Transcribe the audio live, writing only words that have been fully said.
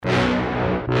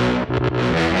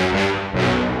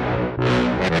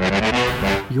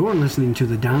You're listening to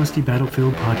the Dynasty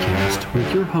Battlefield podcast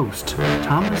with your hosts,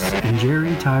 Thomas and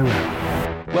Jerry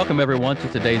Tyrell. Welcome, everyone, to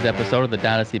today's episode of the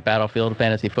Dynasty Battlefield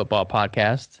Fantasy Football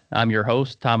Podcast. I'm your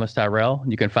host, Thomas Tyrell.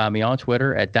 You can find me on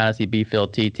Twitter at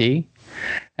DynastyBfieldTT.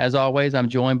 As always, I'm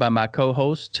joined by my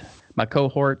co-host, my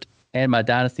cohort, and my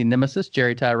Dynasty nemesis,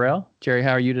 Jerry Tyrell. Jerry,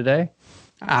 how are you today?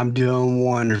 I'm doing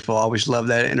wonderful. I always love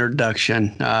that introduction.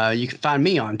 You can find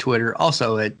me on Twitter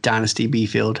also at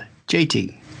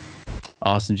DynastyBfieldJT.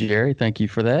 Awesome, Jerry. Thank you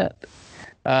for that.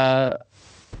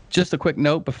 Just a quick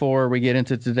note before we get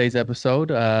into today's episode.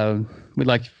 We'd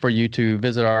like for you to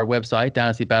visit our website,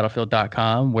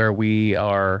 dynastybattlefield.com, where we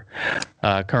are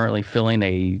currently filling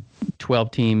a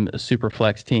 12-team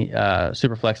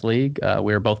Superflex league.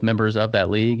 We're both members of that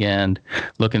league and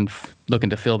looking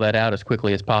to fill that out as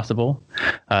quickly as possible.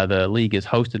 The league is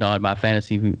hosted on my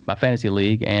fantasy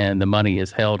league, and the money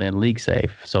is held in League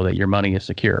Safe so that your money is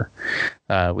secure.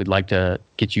 We'd like to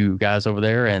get you guys over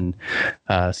there and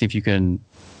see if you can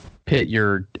pit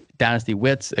your Dynasty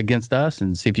wits against us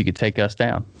and see if you could take us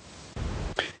down.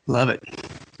 Love it.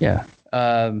 Yeah.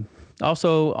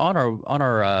 Also, on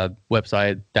our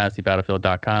website,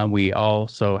 dynastybattlefield.com, we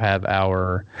also have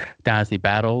our Dynasty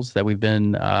battles that we've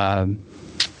been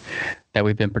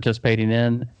participating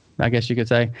in, I guess you could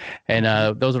say. And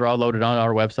those are all loaded on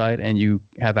our website, and you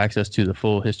have access to the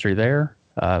full history there.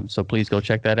 So please go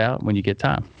check that out when you get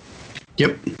time.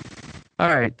 Yep. All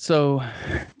right, so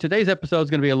today's episode is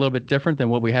going to be a little bit different than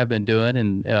what we have been doing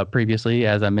and previously,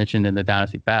 as I mentioned in the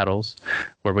Dynasty Battles,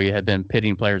 where we had been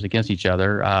pitting players against each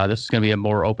other. This is going to be a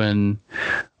more open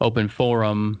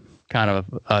forum kind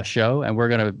of show, and we're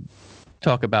going to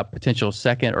talk about potential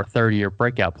second or third year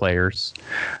breakout players.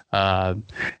 And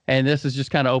this is just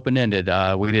kind of open-ended.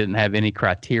 We didn't have any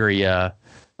criteria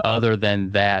other than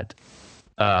that.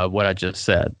 What I just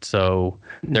said. So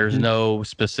there's no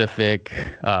specific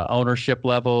ownership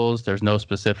levels. There's no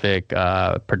specific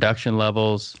production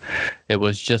levels. It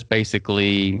was just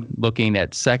basically looking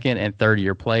at second and third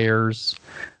year players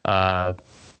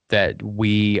that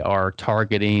we are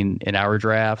targeting in our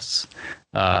drafts.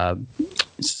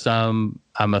 Some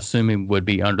I'm assuming would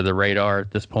be under the radar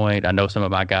at this point. I know some of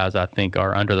my guys I think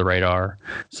are under the radar.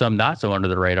 Some not so under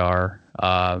the radar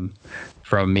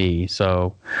from me.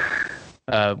 So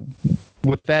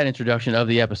with that introduction of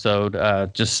the episode,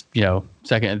 just,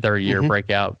 second and third year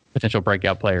potential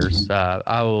breakout players,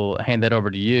 I will hand that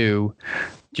over to you,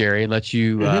 Jerry, let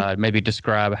you maybe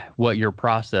describe what your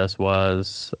process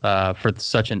was for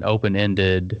such an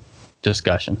open-ended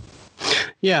discussion.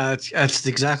 Yeah, that's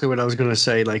exactly what I was going to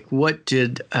say. Like, what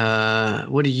do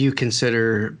you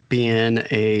consider being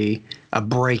a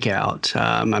breakout?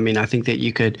 I think that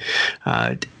you could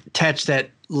attach that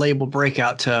label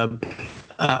breakout to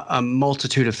a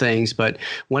multitude of things, but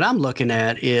what I'm looking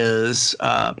at is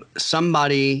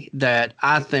somebody that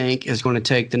I think is going to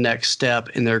take the next step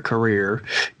in their career.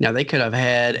 Now, they could have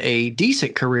had a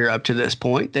decent career up to this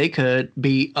point. They could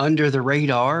be under the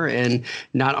radar and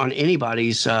not on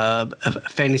anybody's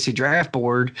fantasy draft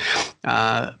board,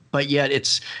 but yet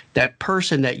it's that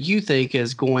person that you think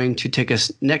is going to take a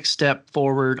next step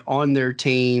forward on their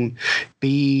team,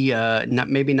 be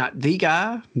maybe not the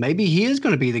guy. Maybe he is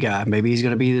going to be the guy. Maybe he's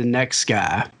going to be the next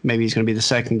guy. Maybe he's going to be the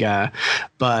second guy.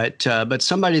 But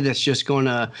somebody that's just going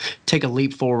to take a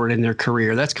leap forward in their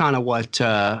career. That's kind of what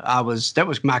that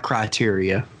was my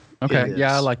criteria. Okay.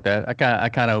 Yeah, I like that. I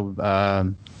kind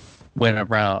of went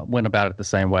about it the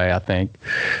same way, I think.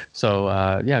 So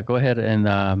go ahead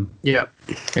and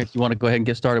if you want to go ahead and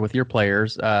get started with your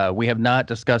players. We have not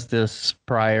discussed this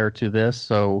prior to this,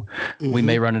 so we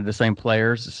may run into the same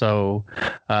players. So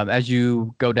as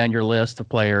you go down your list of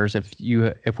players,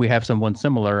 if we have someone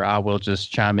similar, I will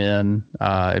just chime in.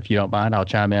 If you don't mind, I'll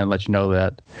chime in and let you know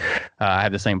that I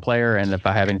have the same player, and if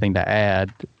I have anything to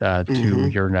add to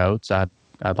your notes,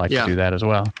 I'd like to do that as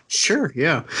well. Sure,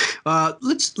 yeah.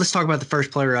 Let's talk about the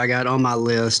first player I got on my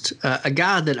list. A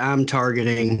guy that I'm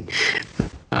targeting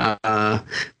a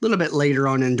little bit later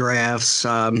on in drafts.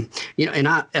 And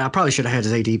I probably should have had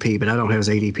his ADP, but I don't have his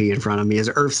ADP in front of me. Is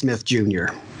Irv Smith Jr.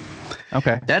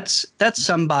 Okay. That's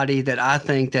somebody that I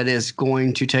think that is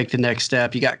going to take the next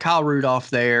step. You got Kyle Rudolph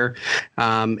there.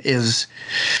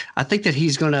 I think that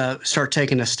he's going to start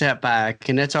taking a step back,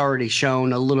 and that's already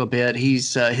shown a little bit.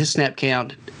 He's his snap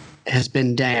count has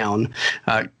been down.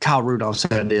 Kyle Rudolph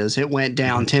said it went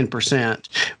down 10%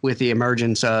 with the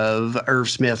emergence of Irv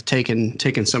Smith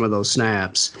taking some of those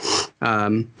snaps.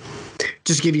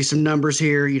 Just to give you some numbers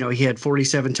here, he had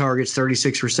 47 targets,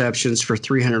 36 receptions for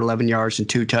 311 yards and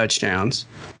 2 touchdowns.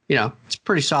 it's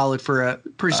pretty solid for a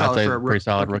pretty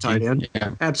solid rookie tight end.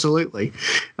 Yeah. Absolutely.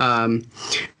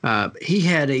 He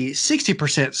had a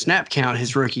 60% snap count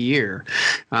his rookie year.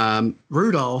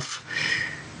 Rudolph,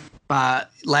 by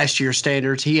last year's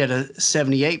standards, he had a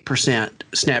 78%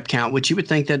 snap count, which you would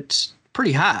think that's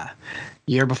pretty high.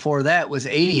 Year before that was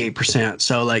 88%.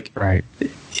 So, right.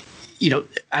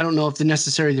 I don't know if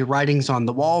necessarily the writing's on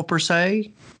the wall per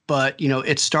se, but,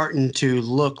 it's starting to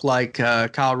look like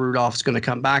Kyle Rudolph's going to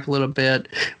come back a little bit,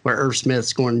 where Irv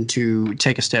Smith's going to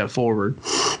take a step forward.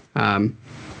 Do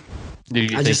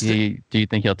you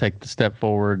think he'll take the step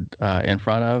forward in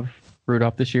front of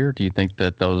Rudolph this year? Do you think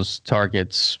that those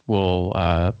targets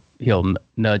he'll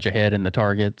nudge ahead in the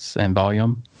targets and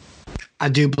volume? I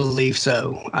do believe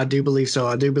so. I do believe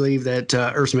that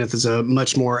Irv Smith is a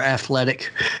much more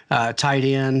athletic tight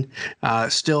end,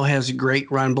 still has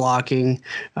great run blocking,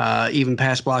 even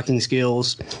pass blocking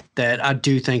skills, that I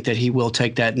do think that he will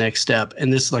take that next step.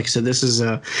 And this, like I said, this is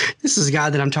a guy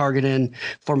that I'm targeting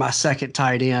for my second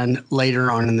tight end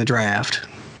later on in the draft.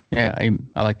 Yeah,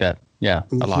 I like that. Yeah,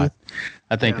 a lot.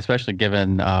 I think especially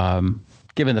given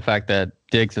the fact that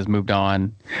Diggs has moved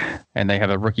on and they have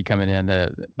a rookie coming in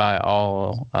that by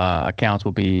all accounts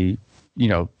will be,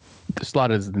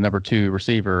 slotted as the number 2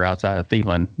 receiver outside of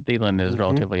Thielen. Thielen is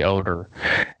relatively older,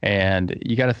 and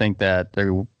you got to think that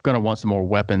they're going to want some more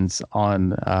weapons on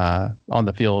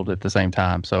the field at the same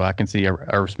time. So I can see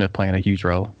Irv Smith playing a huge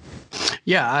role.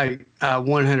 Yeah, I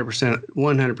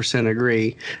 100%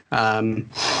 agree.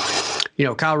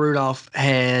 Kyle Rudolph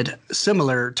had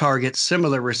similar targets,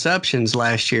 similar receptions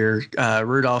last year.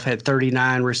 Rudolph had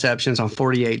 39 receptions on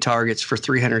 48 targets for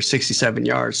 367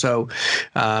 yards. So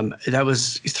that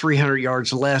was 300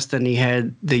 yards less than he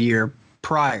had the year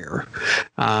prior.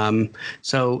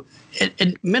 So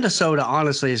Minnesota,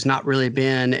 honestly, has not really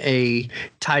been a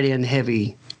tight end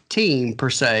heavy team per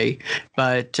se.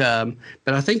 But I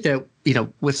think that,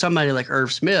 with somebody like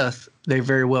Irv Smith, they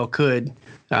very well could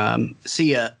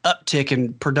see a uptick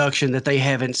in production that they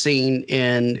haven't seen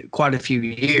in quite a few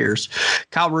years.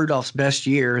 Kyle Rudolph's best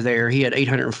year there, he had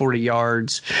 840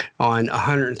 yards on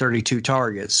 132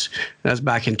 targets. That was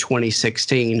back in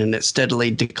 2016, and it steadily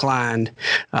declined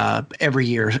every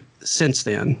year since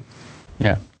then.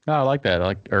 Yeah. Oh, I like that. I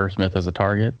like Irv Smith as a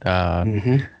target.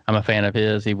 I'm a fan of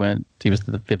his. He was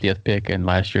the 50th pick in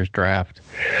last year's draft,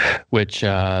 which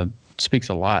speaks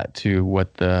a lot to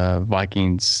what the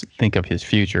Vikings think of his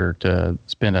future to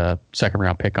spend a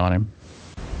second-round pick on him.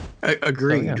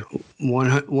 Agreed. So, yeah.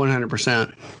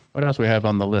 100%. What else we have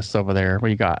on the list over there? What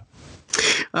do you got?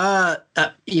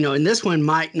 And this one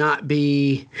might not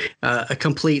be a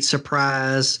complete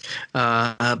surprise,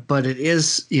 but it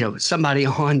is, somebody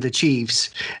on the Chiefs,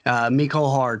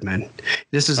 Mecole Hardman.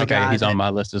 This is a guy. He's on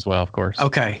my list as well, of course.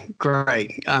 Okay,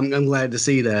 great. I'm glad to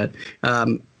see that.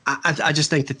 I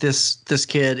just think that this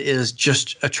kid is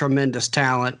just a tremendous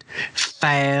talent,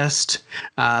 fast,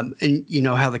 and you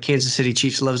know how the Kansas City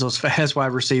Chiefs loves those fast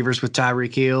wide receivers with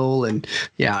Tyreek Hill, and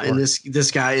and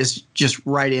this guy is just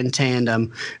right in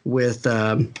tandem with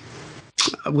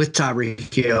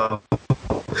Tyreek Hill.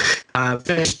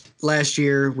 Finished last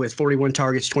year with 41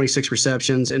 targets, 26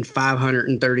 receptions, and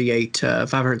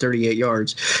 538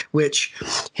 yards, which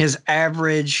his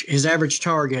average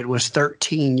target was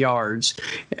 13 yards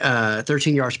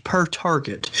per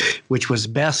target, which was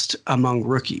best among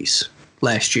rookies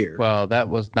last year. Well, that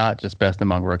was not just best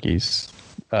among rookies.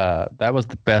 That was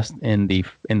the best in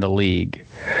the league.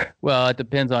 Well, it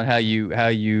depends on how you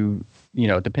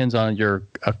it depends on your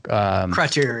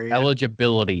criteria,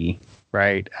 eligibility.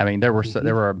 Right. I mean, there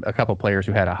were a couple players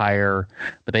who had a higher,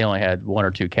 but they only had one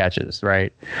or two catches.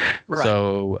 Right.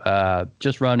 So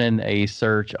just running a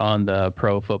search on the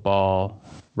Pro Football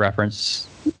Reference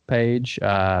page,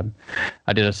 I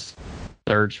did a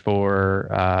search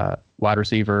for wide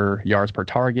receiver yards per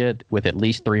target with at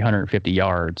least 350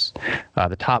 yards.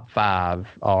 The top five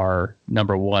are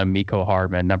number 1, Mecole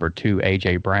Hardman, number 2,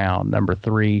 A.J. Brown, number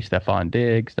 3, Stephon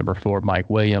Diggs, number 4, Mike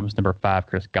Williams, number 5,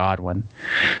 Chris Godwin.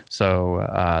 So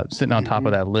sitting on top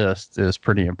of that list is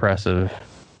pretty impressive,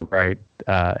 right?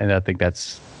 And I think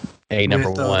that's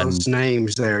number with one. Those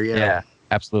names there, Yeah,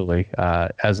 absolutely.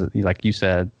 As like you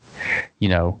said, he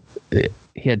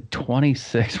had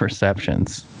 26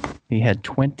 receptions. He had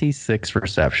 26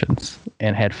 receptions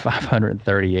and had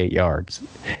 538 yards.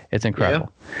 It's incredible.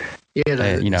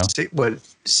 Yeah, in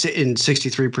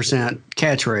 63%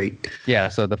 catch rate. Yeah,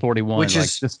 so the 41, which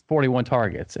is just 41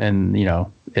 targets, and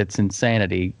it's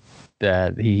insanity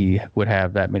that he would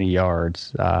have that many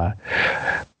yards.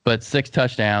 But 6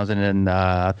 touchdowns, and then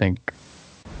I think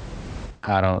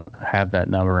I don't have that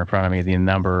number in front of me, the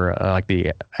number, like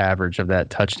the average of that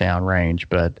touchdown range,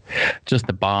 but just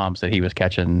the bombs that he was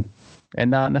catching, and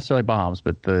not necessarily bombs,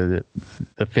 but the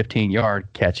 15-yard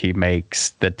catch he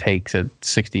makes that takes it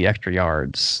 60 extra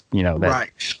yards,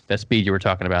 that speed you were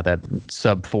talking about, that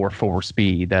sub 4.4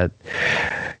 speed, that,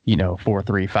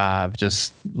 4.35,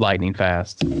 just lightning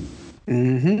fast.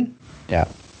 Mm-hmm. Yeah.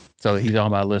 So he's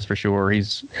on my list for sure.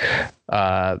 He's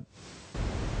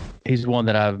one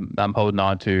that I'm holding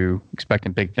on to,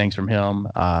 expecting big things from him.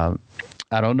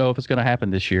 I don't know if it's going to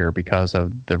happen this year because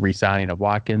of the re-signing of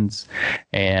Watkins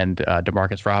and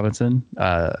Demarcus Robinson.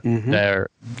 The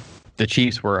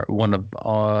Chiefs were one of,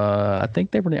 I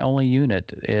think they were the only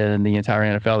unit in the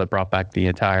entire NFL that brought back the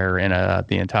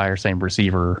entire same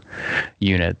receiver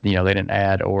unit. They didn't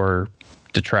add or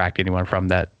detract anyone from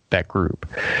that group.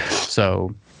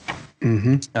 So,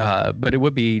 but it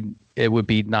would be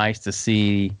nice to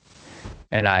see.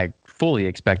 And I fully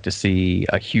expect to see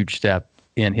a huge step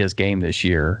in his game this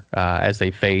year as they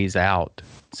phase out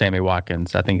Sammy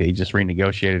Watkins. I think he just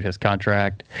renegotiated his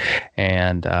contract,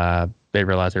 and they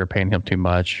realized they were paying him too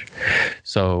much.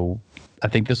 So I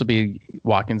think this will be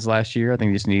Watkins' last year. I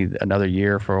think they just need another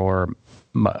year for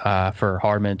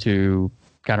Hardman to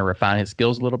kind of refine his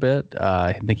skills a little bit.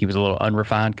 I think he was a little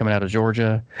unrefined coming out of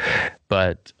Georgia,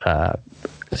 but the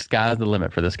sky's the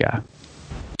limit for this guy.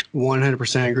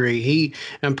 100% agree.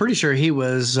 I'm pretty sure he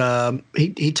was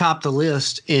he topped the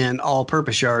list in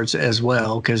all-purpose yards as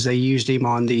well, because they used him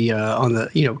on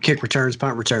the kick returns,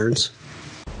 punt returns.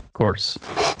 Of course.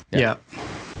 Yeah.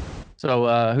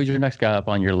 So who's your next guy up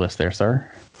on your list there,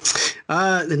 sir?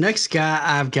 The next guy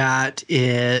I've got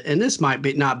is, and this might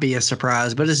not be a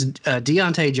surprise, but it's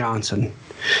Deontay Johnson.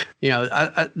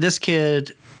 This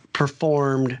kid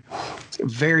performed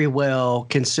very well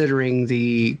considering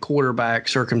the quarterback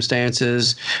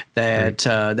circumstances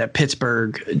that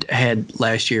Pittsburgh had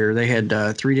last year. They had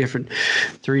three different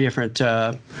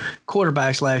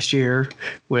quarterbacks last year,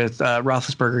 with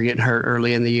Roethlisberger getting hurt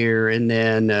early in the year, and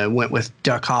then went with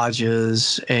Duck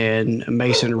Hodges and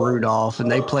Mason Rudolph, and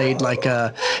they played like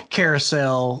a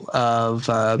carousel of.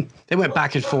 They went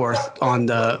back and forth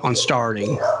on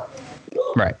starting.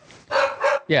 Right.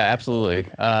 Yeah, absolutely.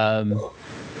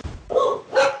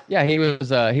 Yeah, he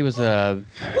was. Oh,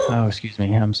 excuse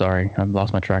me. I'm sorry. I've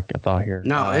lost my track of thought here.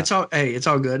 No, it's all. Hey, it's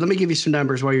all good. Let me give you some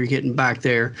numbers while you're getting back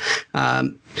there.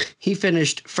 He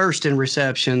finished first in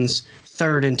receptions,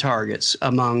 third in targets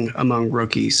among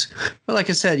rookies. But like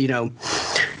I said, you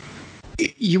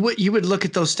would look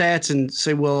at those stats and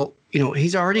say, well,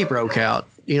 he's already broke out.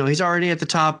 He's already at the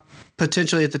top,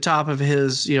 potentially at the top of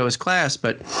his class,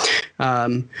 but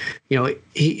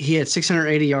he had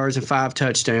 680 yards and 5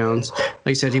 touchdowns. Like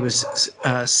I said, he was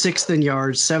sixth in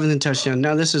yards, seventh in touchdowns.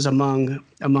 Now this is among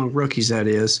rookies, that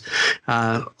is,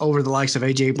 over the likes of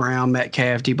A.J. Brown,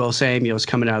 Metcalf, Deebo Samuels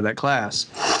coming out of that class.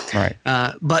 Right.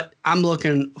 But I'm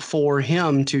looking for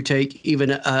him to take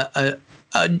even a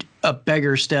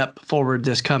bigger step forward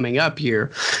this coming up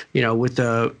year, with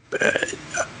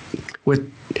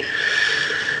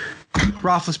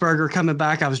Roethlisberger coming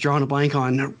back. I was drawing a blank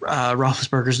on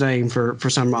Roethlisberger's name for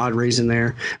some odd reason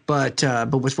there, but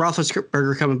with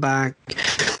Roethlisberger coming back,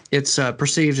 it's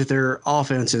perceived that their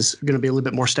offense is going to be a little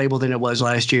bit more stable than it was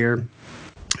last year.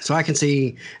 So I can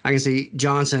see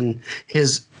Johnson,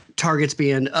 his targets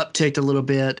being upticked a little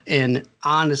bit, and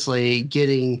honestly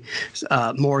getting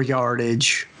more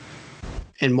yardage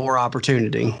and more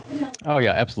opportunity. Oh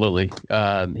yeah, absolutely.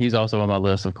 He's also on my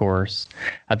list, of course.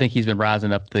 I think he's been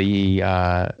rising up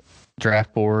the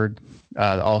draft board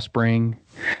all spring.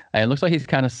 And it looks like he's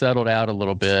kind of settled out a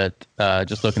little bit,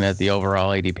 just looking at the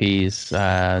overall ADPs,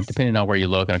 depending on where you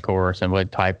look, and of course, and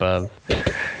what type of,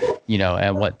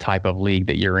 and what type of league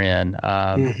that you're in.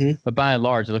 But by and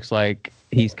large, it looks like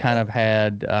he's kind of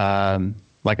had,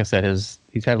 like I said,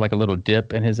 he's had like a little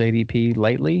dip in his ADP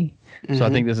lately. So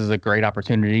I think this is a great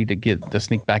opportunity to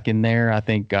sneak back in there. I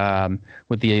think with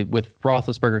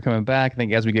Roethlisberger coming back, I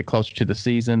think as we get closer to the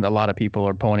season, a lot of people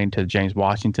are pointing to James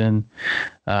Washington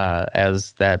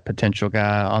as that potential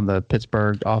guy on the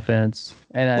Pittsburgh offense.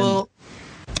 And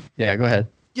yeah, go ahead.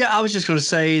 Yeah, I was just going to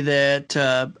say that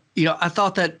I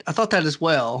thought that as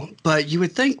well. But you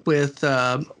would think with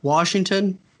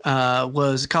Washington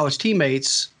was college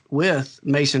teammates with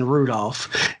Mason Rudolph,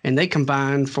 and they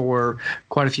combined for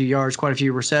quite a few yards, quite a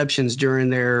few receptions during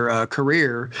their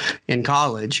career in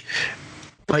college.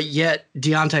 But yet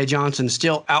Deontay Johnson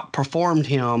still outperformed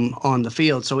him on the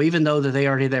field. So even though that they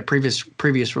already had that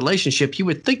previous relationship, you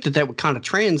would think that would kind of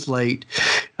translate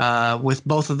with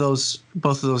both of those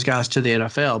guys to the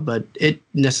NFL, but it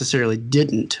necessarily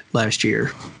didn't last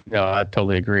year. No, I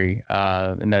totally agree.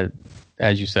 And that,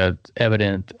 as you said,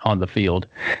 evident on the field.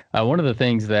 One of the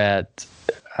things that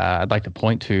I'd like to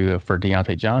point to for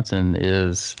Deontay Johnson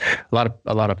is a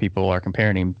lot of people are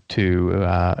comparing him to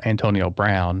Antonio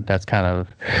Brown.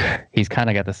 He's kind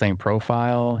of got the same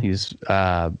profile. He's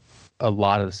a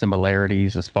lot of the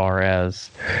similarities as far as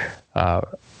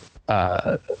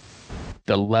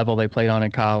the level they played on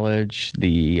in college,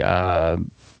 the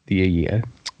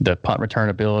punt return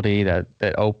ability that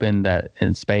opened that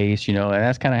in space, and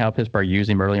that's kind of how Pittsburgh used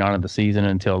him early on in the season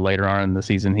until later on in the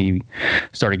season he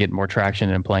started getting more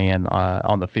traction and playing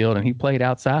on the field, and he played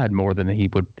outside more than he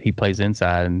plays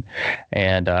inside,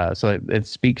 and so it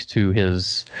speaks to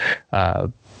his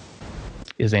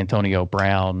Antonio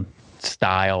Brown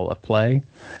style of play.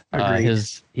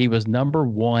 He was number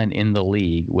 1 in the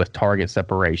league with target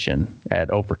separation at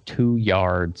over 2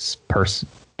 yards per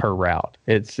route.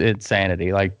 It's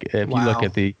insanity. Like if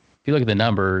you look at the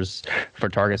numbers for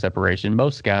target separation,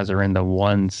 most guys are in the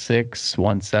 1.6,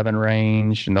 1.7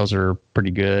 range, and those are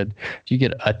pretty good. If you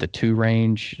get at the 2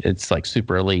 range, it's like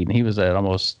super elite. And he was at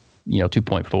almost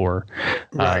 2.4.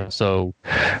 Right. So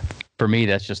for me,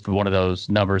 that's just one of those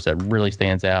numbers that really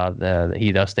stands out.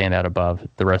 He does stand out above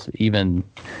the rest, even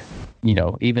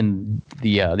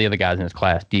the other guys in his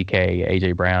class, DK,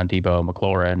 AJ Brown, Debo,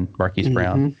 McLaurin, Marquise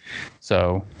Brown.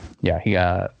 So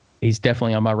yeah, he's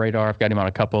definitely on my radar. I've got him on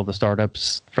a couple of the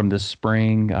startups from this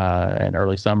spring and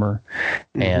early summer,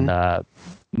 and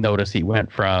notice he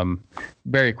went from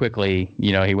very quickly.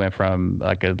 He went from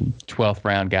like a 12th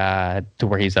round guy to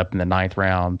where he's up in the 9th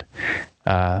round.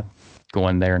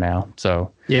 Going there now.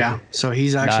 So so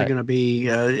he's actually going to be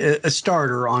a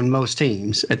starter on most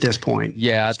teams at this point.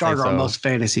 Yeah, I'd starter say so. On most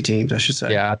fantasy teams, I should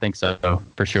say. Yeah, I think so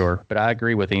for sure. But I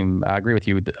agree with him. I agree with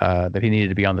you that he needed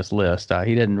to be on this list.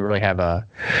 He didn't really have I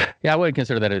wouldn't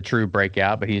consider that a true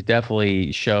breakout, but he's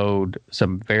definitely showed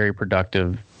some very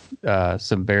productive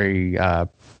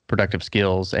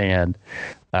skills, and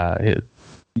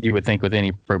you would think with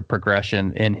any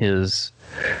progression in his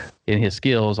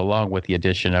skills, along with the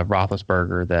addition of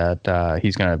Roethlisberger, that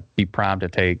he's going to be primed to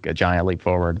take a giant leap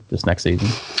forward this next season.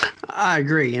 I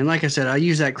agree. And like I said, I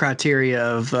use that criteria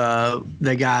of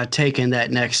the guy taking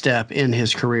that next step in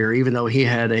his career, even though he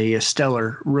had a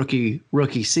stellar rookie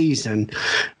season.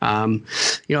 A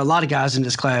lot of guys in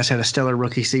this class had a stellar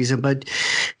rookie season, but,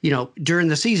 during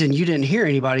the season, you didn't hear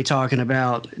anybody talking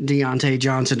about Deontay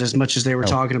Johnson as much as they were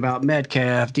talking about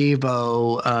Metcalf,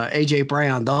 Debo, AJ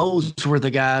Brown. Those were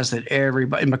the guys that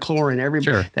everybody, McLaurin,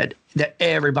 that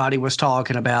everybody was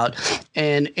talking about,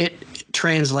 and it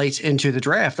translates into the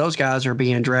draft. Those guys are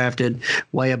being drafted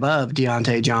way above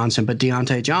Deontay Johnson, but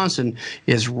Deontay Johnson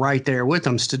is right there with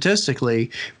them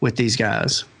statistically with these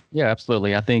guys. Yeah,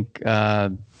 absolutely. I think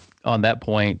on that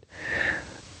point,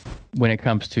 when it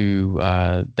comes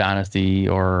to Dynasty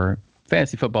or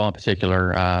fantasy football in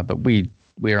particular, but we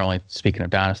are only speaking of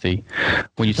Dynasty.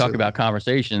 When you talk about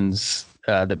conversations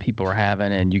that people are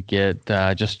having, and you get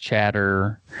just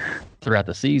chatter throughout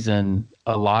the season,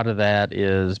 a lot of that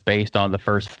is based on the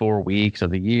first 4 weeks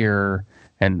of the year,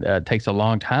 and it takes a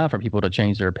long time for people to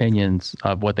change their opinions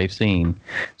of what they've seen.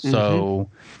 So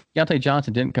Deontay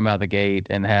Johnson didn't come out of the gate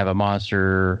and have a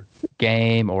monster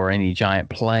game or any giant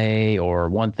play or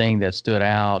one thing that stood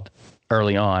out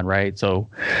early on, right? So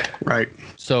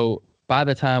by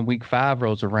the time week 5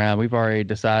 rolls around, we've already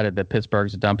decided that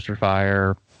Pittsburgh's a dumpster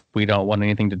fire. We don't want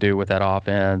anything to do with that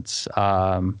offense.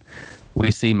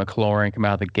 We see McLaurin come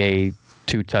out of the gate,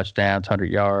 2 touchdowns, 100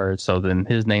 yards. So then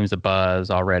his name's a buzz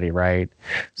already, right?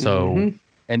 So,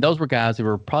 and those were guys who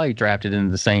were probably drafted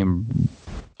in the same,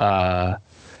 they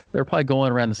were probably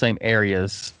going around the same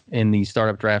areas in the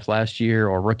startup drafts last year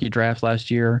or rookie drafts last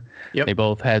year. Yep. They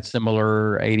both had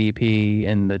similar ADP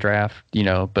in the draft,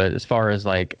 but as far as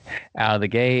like out of the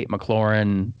gate,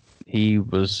 McLaurin, he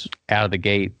was out of the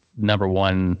gate number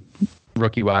 1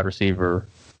 rookie wide receiver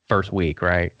first week,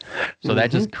 right? So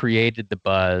that just created the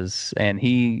buzz, and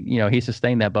he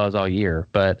sustained that buzz all year.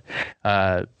 But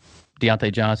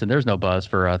Deontay Johnson, there's no buzz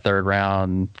for a 3rd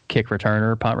round kick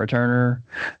returner, punt returner,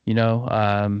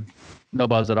 no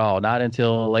buzz at all. Not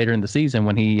until later in the season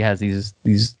when he has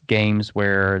these games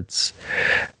where it's,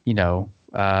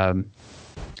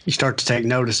 You start to take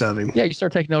notice of him. Yeah, you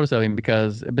start taking notice of him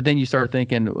but then you start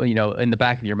thinking, well, in the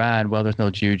back of your mind, well, there's no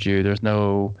Juju, there's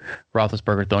no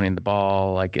Roethlisberger throwing in the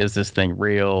ball. Like, is this thing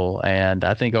real? And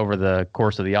I think over the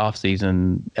course of the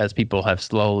offseason, as people have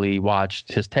slowly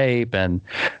watched his tape and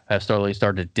have slowly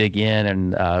started to dig in,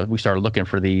 and we started looking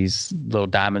for these little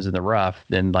diamonds in the rough,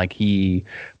 then like he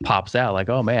pops out like,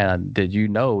 oh man, did you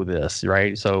know this?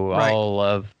 Right. So Right.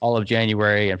 all of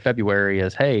January and February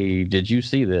is, hey, did you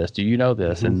see this? Do you know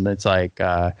this? And it's like,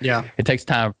 it takes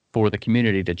time for the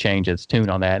community to change its tune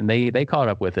on that. And they caught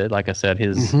up with it. Like I said,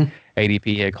 his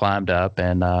ADP had climbed up,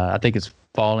 and I think it's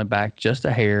falling back just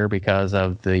a hair because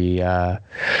of the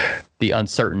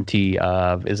uncertainty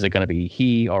of, is it going to be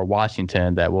he or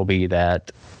Washington that will be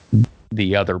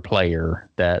the other player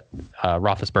that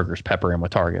Roethlisberger's peppering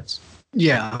with targets.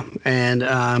 Yeah, and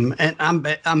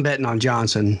I'm betting on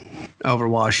Johnson over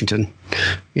Washington.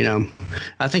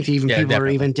 I think even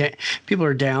people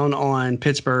are down on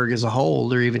Pittsburgh as a whole.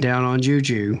 They're even down on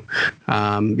Juju.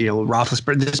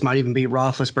 Roethlisberger. This might even be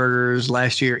Roethlisberger's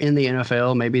last year in the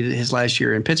NFL. Maybe his last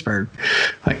year in Pittsburgh.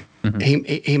 Like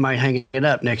he might hang it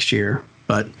up next year.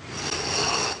 But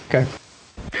okay.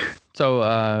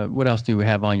 So what else do we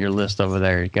have on your list over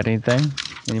there? You got anything?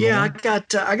 Yeah,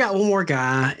 I got one more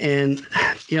guy, and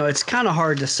it's kind of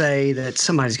hard to say that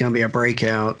somebody's going to be a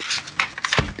breakout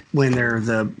when they're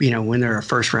a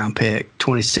first round pick,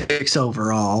 26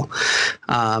 overall,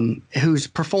 who's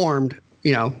performed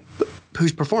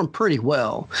pretty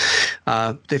well.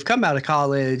 They've come out of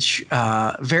college,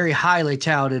 very highly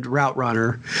touted route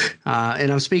runner,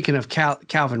 and I'm speaking of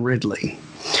Calvin Ridley.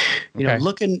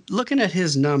 Looking at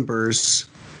his numbers,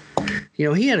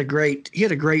 he had a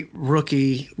great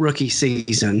rookie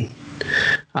season.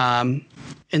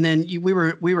 And then we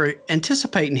were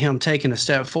anticipating him taking a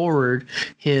step forward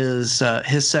his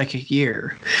second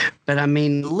year. But I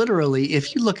mean, literally,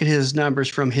 if you look at his numbers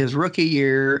from his rookie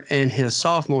year and his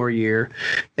sophomore year,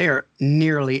 they are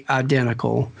nearly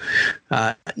identical.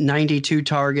 92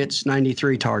 targets,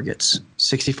 93 targets,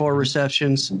 64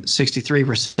 receptions, 63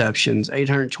 receptions,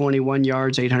 821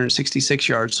 yards, 866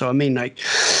 yards. So, I mean, like,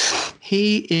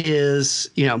 he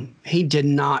did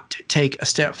not take a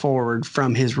step forward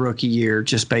from his rookie year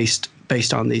just based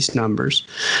on these numbers.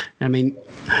 I mean,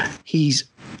 he's,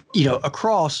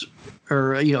 across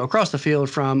the field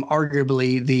from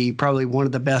arguably probably one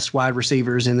of the best wide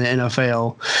receivers in the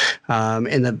NFL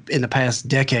in the past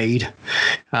decade,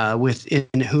 within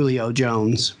Julio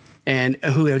Jones. And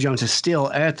Julio Jones is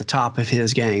still at the top of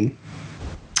his game.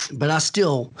 But I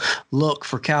still look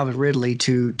for Calvin Ridley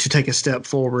to take a step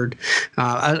forward.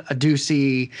 I do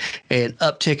see an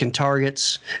uptick in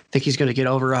targets. I think he's going to get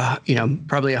over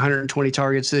probably 120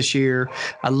 targets this year.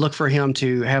 I look for him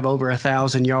to have over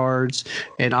 1,000 yards.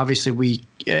 And obviously,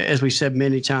 as we said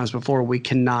many times before, we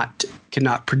cannot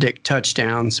predict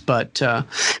touchdowns. But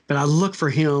I look for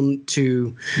him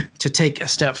to take a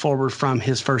step forward from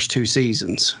his first two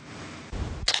seasons.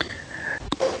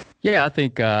 Yeah, I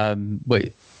think.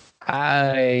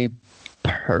 I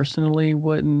personally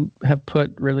wouldn't have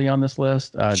put Ridley on this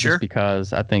list, just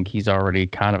because I think he's already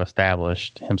kind of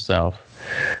established himself.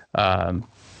 I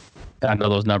know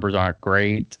those numbers aren't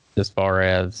great as far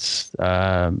as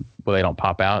they don't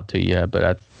pop out to you, but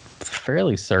I'm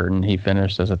fairly certain he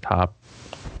finished as a top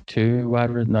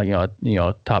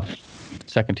top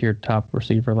second tier top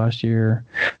receiver last year.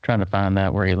 Trying to find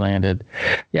that where he landed.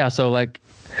 Yeah, so like.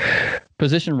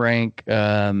 Position rank,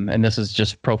 and this is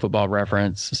just Pro Football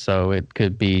Reference, so it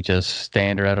could be just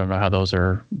standard. I don't know how those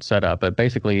are set up, but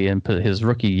basically in his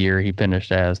rookie year, he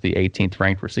finished as the 18th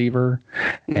ranked receiver,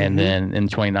 and then in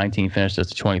 2019 finished as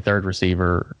the 23rd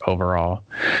receiver overall.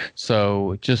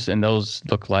 So and those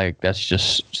look like that's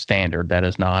just standard. That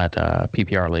is not a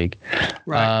PPR league.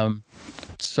 Right.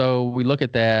 So we look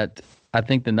at that. I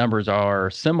think the numbers are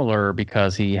similar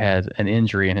because he had an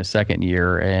injury in his second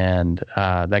year, and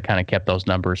that kind of kept those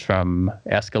numbers from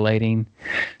escalating.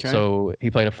 Okay. So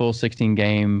he played a full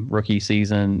 16-game rookie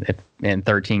season and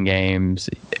 13 games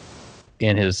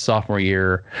in his sophomore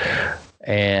year,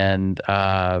 and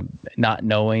not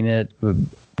knowing it,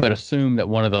 but assume that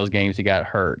one of those games he got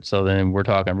hurt. So then we're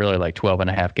talking really like 12 and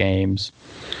a half games.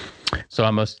 So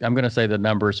I'm going to say the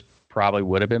numbers probably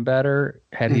would have been better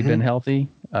had he been healthy,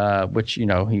 which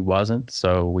he wasn't.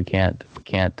 So we can't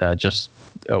just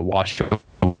wash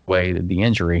away the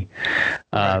injury.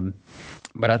 Right.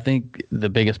 But I think the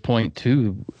biggest point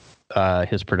to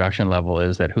his production level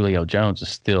is that Julio Jones is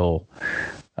still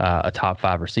a top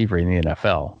 5 receiver in the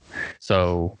NFL.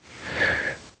 So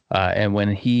and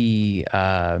when he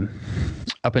up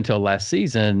until last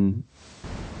season,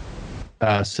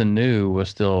 Sanu was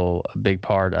still a big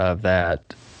part of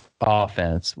that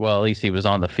offense. Well, at least he was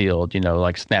on the field,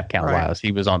 like snap count wise.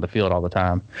 He was on the field all the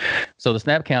time. So the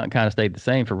snap count kind of stayed the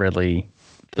same for Ridley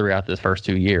throughout this first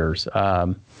 2 years.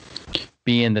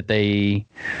 Being that they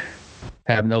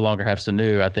no longer have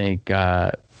Sanu, I think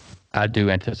I do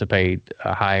anticipate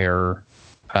a higher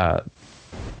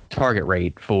target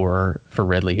rate for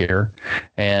Ridley here.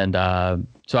 And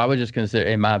so I would just consider,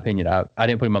 in my opinion, I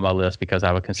didn't put him on my list because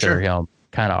I would consider him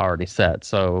kind of already set.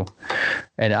 So,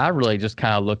 and I really just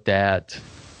kind of looked at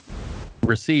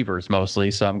receivers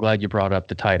mostly. So I'm glad you brought up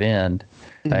the tight end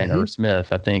and Irv Smith.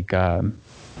 I think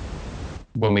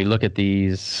when we look at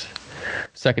these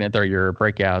second and third year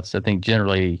breakouts, I think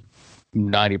generally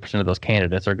 90% of those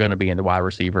candidates are going to be in the wide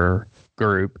receiver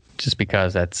group, just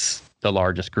because that's the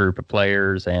largest group of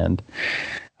players. And,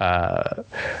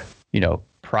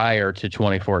 prior to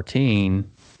 2014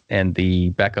 and the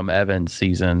Beckham Evans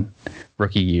season,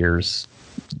 rookie years,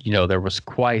 there was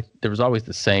always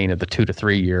the saying of the 2 to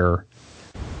 3 year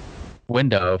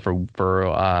window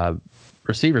for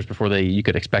receivers before you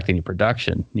could expect any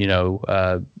production.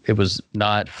 It was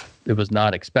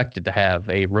not expected to have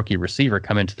a rookie receiver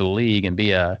come into the league and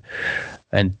be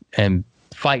and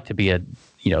fight to be a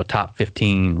top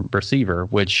 15 receiver,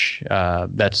 which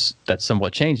that's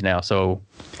somewhat changed now. So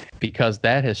because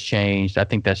that has changed, I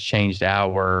think that's changed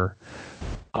our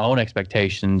own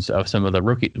expectations of some of the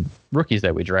rookies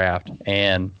that we draft,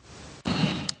 and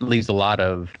leaves a lot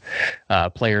of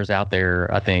players out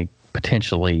there, I think,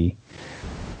 potentially,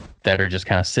 that are just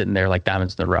kind of sitting there like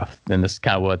diamonds in the rough. And this is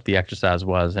kind of what the exercise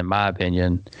was, in my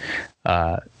opinion.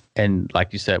 And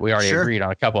like you said, we already agreed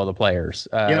on a couple of the players.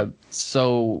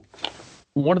 So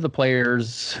one of the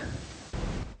players,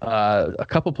 a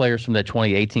couple players from the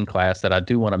 2018 class that I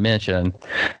do want to mention,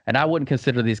 and I wouldn't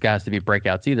consider these guys to be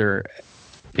breakouts either,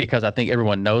 because I think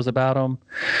everyone knows about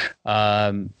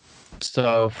them.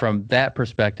 So from that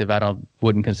perspective,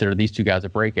 wouldn't consider these two guys a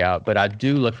breakout, but I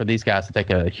do look for these guys to take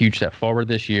a huge step forward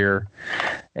this year.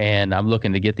 And I'm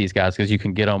looking to get these guys because you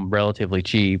can get them relatively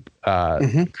cheap.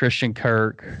 Christian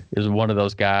Kirk is one of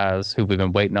those guys who we've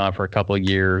been waiting on for a couple of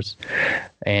years.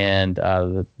 And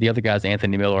the other guy is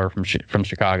Anthony Miller from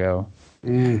Chicago.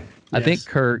 I think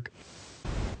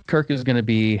Kirk is going to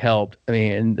be helped. I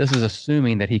mean, and this is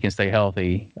assuming that he can stay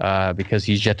healthy, because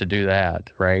he's yet to do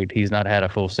that, right? He's not had a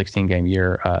full 16-game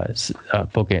year,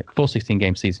 full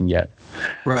 16-game season yet.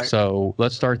 Right. So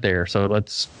let's start there. So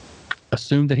let's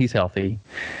assume that he's healthy,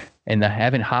 and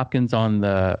having Hopkins on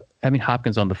the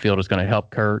field is going to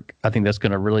help Kirk. I think that's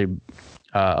going to really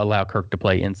allow Kirk to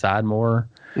play inside more.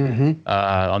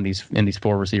 In these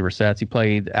four receiver sets. He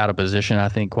played out of position, I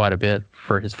think, quite a bit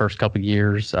for his first couple of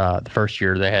years. The first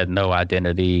year they had no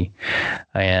identity,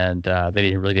 and they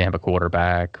didn't have a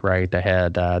quarterback, right? They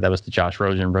had that was the Josh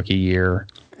Rosen rookie year,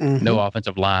 no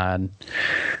offensive line.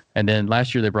 And then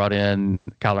last year they brought in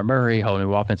Kyler Murray, whole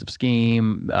new offensive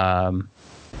scheme.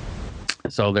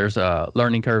 So there's a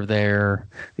learning curve there.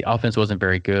 The offense wasn't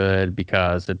very good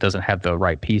because it doesn't have the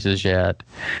right pieces yet.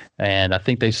 And I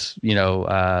think they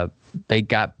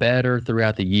got better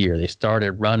throughout the year. They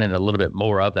started running a little bit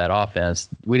more of that offense.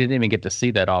 We didn't even get to see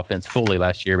that offense fully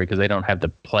last year because they don't have the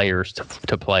players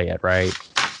to play it, right?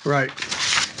 Right.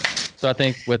 So I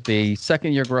think with the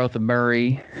second year growth of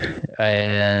Murray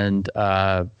and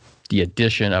the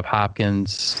addition of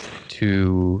Hopkins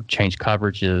to change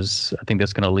coverages, I think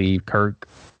that's going to leave Kirk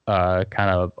kind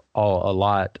of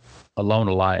alone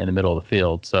a lot in the middle of the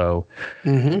field. So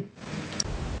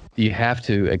you have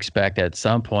to expect at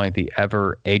some point the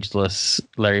ever ageless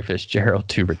Larry Fitzgerald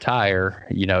to retire.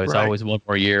 It's always one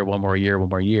more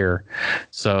year.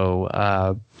 So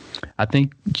I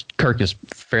think Kirk is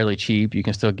fairly cheap. You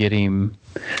can still get him,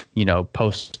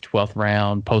 post 12th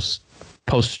round, post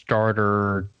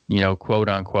starter, quote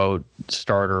unquote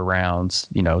starter rounds,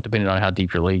 depending on how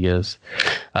deep your league is.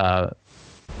 But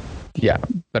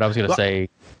I was going to say,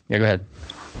 go ahead.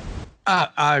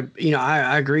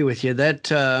 I agree with you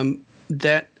that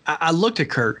I looked at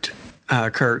Kirk,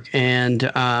 and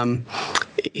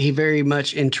he very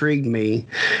much intrigued me.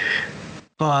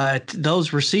 But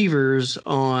those receivers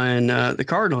on the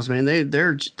Cardinals, man, they've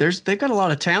got a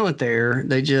lot of talent there.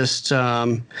 They just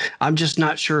I'm just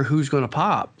not sure who's going to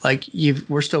pop. Like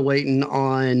we're still waiting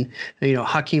on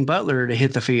Hakeem Butler to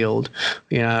hit the field.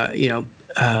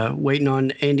 Waiting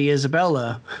on Andy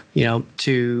Isabella,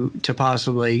 to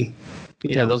possibly.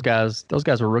 Those guys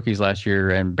were rookies last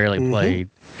year and barely played.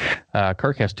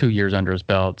 Kirk has 2 years under his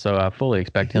belt, so I fully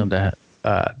expect him to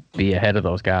be ahead of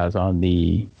those guys on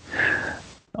the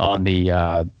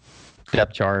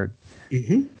depth chart.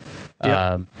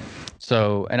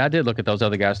 So, and I did look at those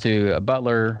other guys too.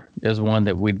 Butler is one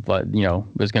that was going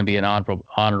to be an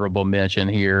honorable mention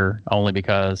here, only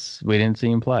because we didn't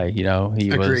see him play. He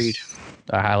Agreed. was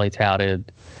a highly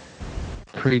touted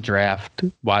pre-draft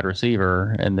wide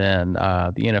receiver, and then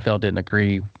the NFL didn't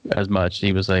agree as much.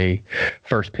 He was a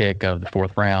first pick of the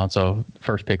 4th round, so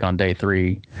first pick on day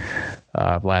 3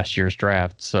 of last year's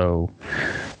draft. So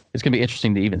it's going to be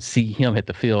interesting to even see him hit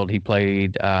the field. He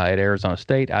played at Arizona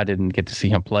State. I didn't get to see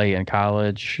him play in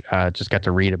college. Just got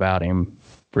to read about him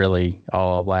really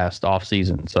all of last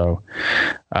offseason. So,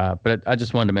 but I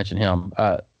just wanted to mention him.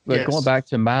 But Yes. Going back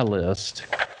to my list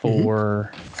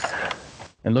for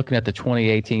and looking at the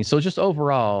 2018. So just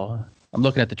overall, I'm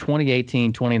looking at the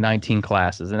 2018, 2019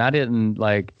 classes. And I didn't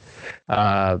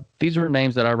these were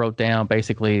names that I wrote down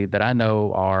basically that I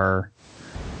know are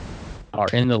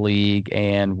in the league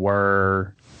and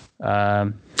were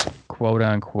quote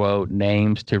unquote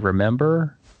names to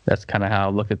remember. That's kind of how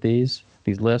I look at these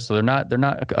lists. So they're not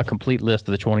a complete list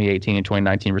of the 2018 and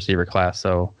 2019 receiver class.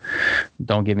 So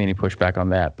don't give me any pushback on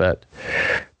that. But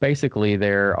basically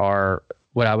there are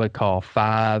what I would call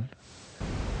 5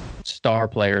 star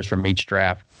players from each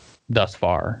draft thus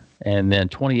far. And then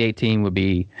 2018 would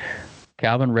be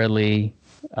Calvin Ridley,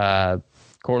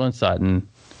 Cortland Sutton,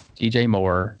 DJ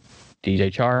Moore,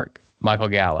 DJ Chark, Michael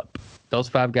Gallup. Those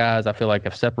 5 guys I feel like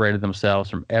have separated themselves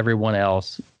from everyone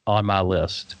else on my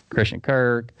list. Christian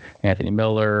Kirk, Anthony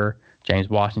Miller, James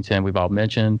Washington, we've all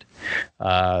mentioned.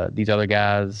 These other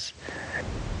guys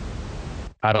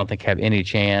I don't think have any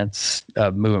chance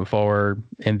of moving forward.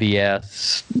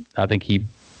 MVS, I think he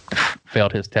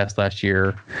failed his test last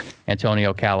year.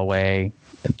 Antonio Callaway,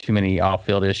 too many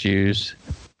off-field issues.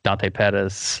 Dante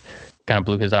Pettis kind of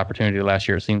blew his opportunity last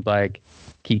year, it seems like.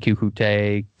 Kiku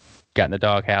Kute got in the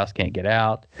doghouse, can't get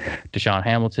out. Deshaun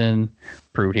Hamilton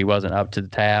proved he wasn't up to the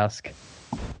task.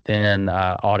 Then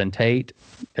Auden Tate,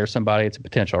 there's somebody, it's a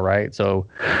potential, right? So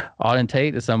Auden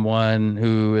Tate is someone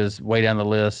who is way down the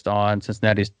list on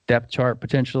Cincinnati's depth chart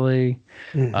potentially.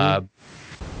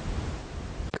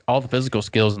 All the physical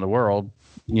skills in the world,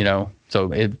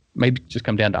 so it may just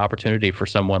come down to opportunity for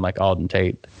someone like Auden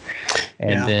Tate.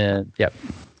 And then, go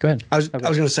ahead. I was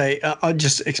going to say, I'll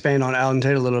just expand on Auden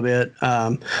Tate a little bit.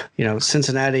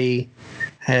 Cincinnati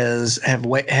have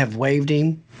waived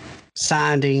him,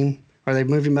 signed him, or they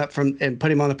moved him up and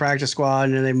put him on the practice squad,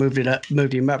 and then they moved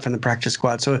him up from the practice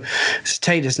squad. So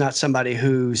Tate is not somebody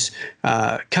who's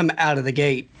come out of the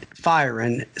gate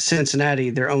firing.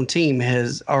 Cincinnati, their own team,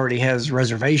 already has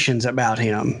reservations about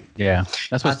him. Yeah,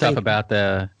 that's what's tough about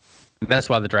that's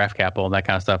why the draft capital and that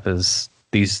kind of stuff is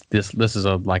this is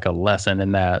like a lesson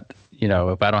in that,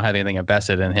 if I don't have anything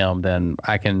invested in him, then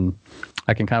I can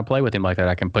kind of play with him like that.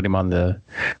 I can put him on the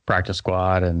practice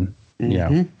squad and,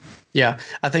 Yeah,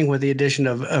 I think with the addition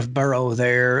of Burrow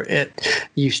there,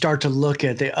 you start to look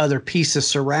at the other pieces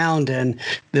surrounding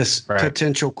this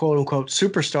potential quote unquote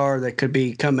superstar that could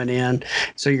be coming in.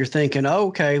 So you're thinking, oh,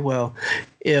 okay, well,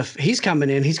 if he's coming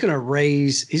in, he's going to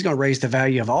raise the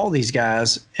value of all these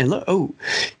guys. And look, oh,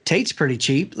 Tate's pretty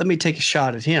cheap. Let me take a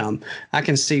shot at him. I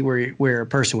can see where a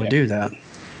person would do that.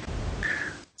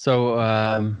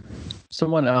 So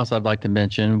someone else I'd like to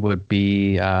mention would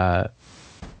be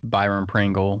Byron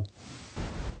Pringle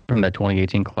from that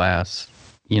 2018 class,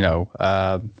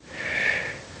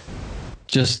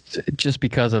 just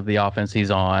because of the offense he's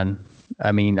on.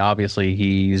 I mean, obviously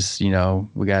he's, we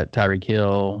got Tyreek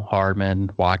Hill, Hardman,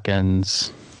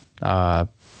 Watkins,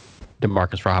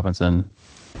 Demarcus Robinson,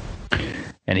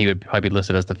 and he would probably be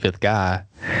listed as the 5th guy.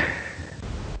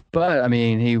 But I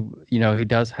mean, he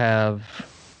does have.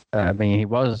 He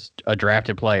was a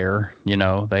drafted player. He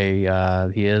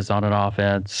is on an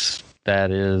offense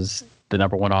that is the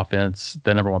number one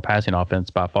passing offense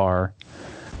by far.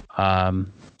 So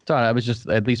it was just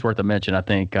at least worth a mention, I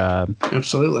think.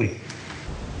 Absolutely.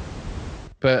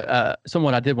 But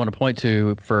someone I did want to point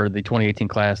to for the 2018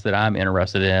 class that I'm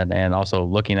interested in and also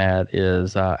looking at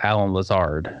is Allen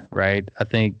Lazard, right? I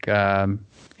think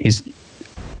he's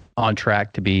on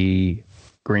track to be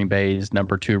Green Bay's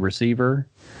number 2 receiver.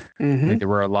 I think there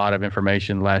were a lot of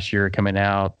information last year coming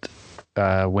out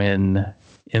when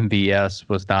MVS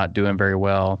was not doing very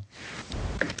well.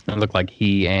 It looked like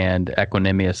he and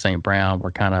Equanimous St. Brown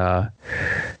were kind of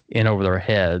in over their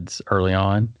heads early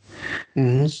on.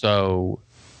 So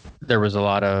there was a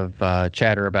lot of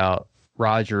chatter about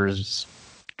Rodgers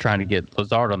trying to get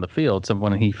Lazard on the field,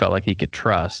 someone he felt like he could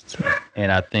trust.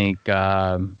 And I think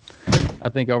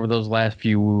over those last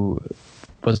few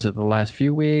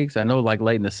weeks? I know like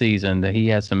late in the season that he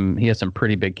had some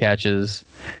pretty big catches,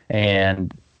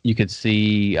 and you could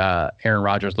see Aaron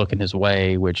Rodgers looking his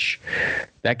way, which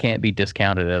that can't be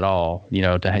discounted at all.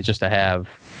 Just to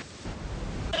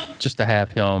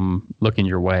have him looking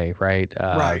your way, right?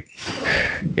 Right.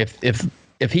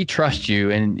 If he trusts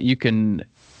you, and you can,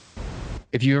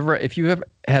 if you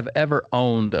have ever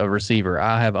owned a receiver,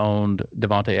 I have owned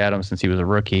Devontae Adams since he was a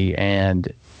rookie,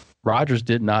 and Rodgers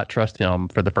did not trust him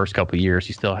for the first couple of years.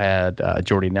 He still had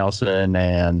Jordy Nelson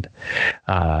and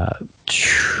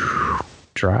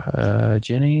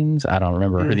Jennings. I don't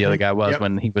remember who the other guy was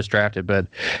when he was drafted, but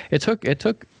it took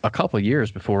a couple of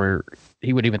years before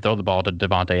he would even throw the ball to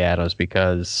Devontae Adams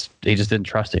because he just didn't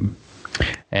trust him.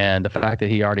 And the fact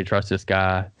that he already trusts this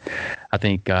guy, I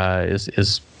think,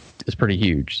 is pretty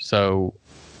huge. So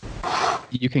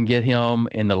you can get him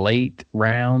in the late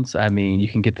rounds. I mean, you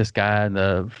can get this guy in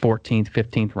the 14th,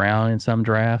 15th round in some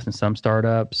drafts and some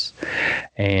startups.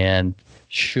 And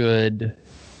we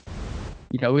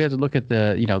have to look at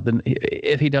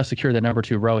if he does secure the number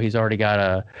 2 row, he's already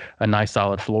got a nice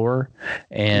solid floor.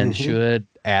 And should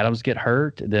Adams get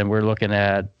hurt, then we're looking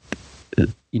at,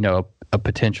 a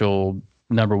potential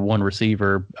number 1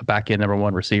 receiver, a back end number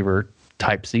 1 receiver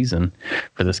type season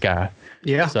for this guy.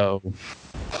 Yeah. So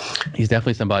he's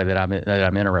definitely somebody that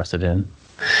I'm interested in.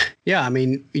 Yeah, I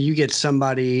mean, you get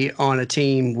somebody on a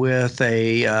team with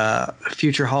a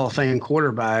future Hall of Fame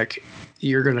quarterback,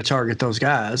 you're going to target those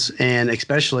guys, and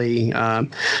especially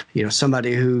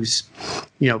somebody who's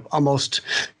almost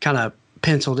kind of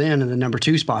penciled in the number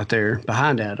 2 spot there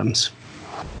behind Adams,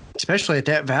 especially at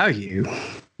that value.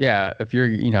 Yeah, if you're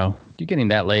getting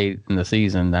that late in the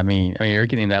season, I mean you're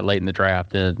getting that late in the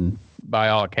draft, and by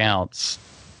all accounts,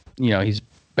 he's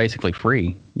basically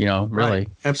free, really. Right.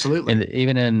 Absolutely. And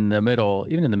even in the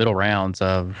middle rounds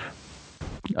of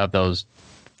those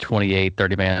 28,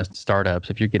 30-man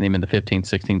startups, if you're getting him in the 15th,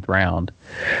 16th round,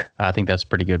 I think that's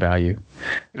pretty good value.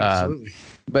 Absolutely.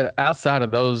 But outside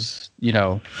of those,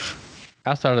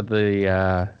 outside of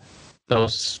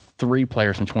those 3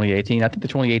 players from 2018, I think the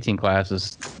 2018 class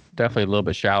is definitely a little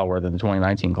bit shallower than the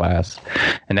 2019 class.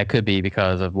 And that could be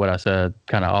because of what I said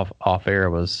kind of off air,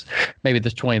 was maybe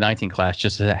this 2019 class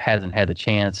just hasn't had the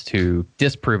chance to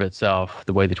disprove itself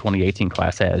the way the 2018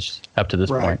 class has up to this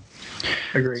point.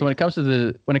 Agreed. So when it comes to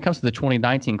the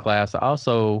 2019 class,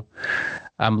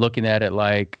 I'm looking at it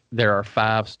like there are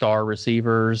 5-star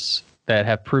receivers that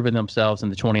have proven themselves in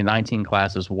the 2019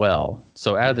 class as well.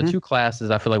 So out of the 2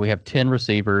 classes, I feel like we have 10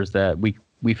 receivers that we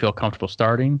feel comfortable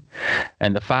starting.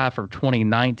 And the 5 from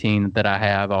 2019 that I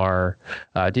have are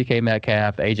DK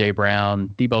Metcalf, A.J. Brown,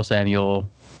 Deebo Samuel,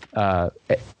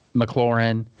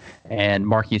 McLaurin, and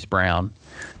Marquise Brown.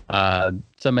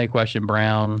 Some may question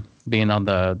Brown being on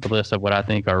the list of what I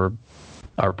think are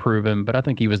proven, but I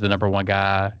think he was the number 1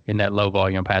 guy in that low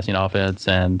volume passing offense,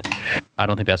 and I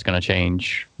don't think that's going to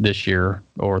change this year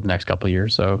or the next couple of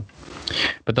years. So,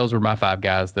 but those were my 5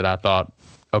 guys that I thought,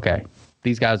 okay,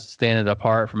 these guys stand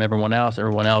apart from everyone else.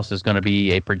 Everyone else is going to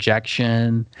be a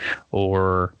projection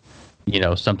or,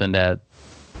 something that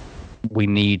we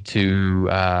need to,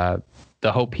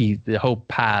 the whole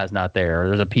pie is not there.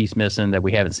 There's a piece missing that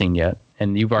we haven't seen yet.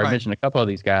 And you've already mentioned a couple of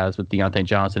these guys with Deontay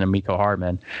Johnson and Mecole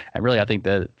Hardman. And really, I think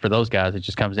that for those guys, it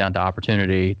just comes down to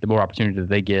opportunity. The more opportunity that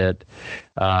they get,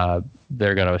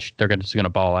 they're gonna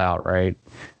ball out, right?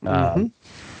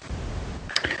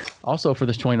 Also, for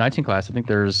this 2019 class, I think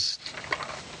there's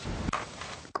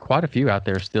quite a few out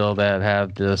there still that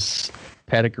have this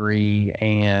pedigree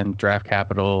and draft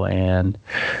capital, and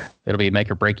it'll be make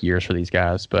or break years for these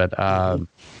guys. But the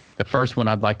first one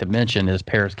I'd like to mention is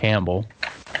Paris Campbell.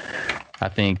 I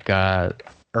think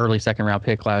early 2nd round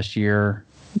pick last year,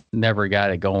 never got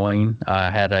it going.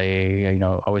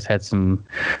 Always had some.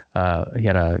 He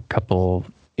had a couple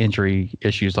injury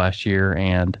issues last year,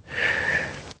 and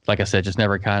like I said, just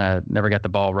never got the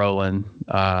ball rolling.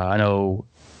 I know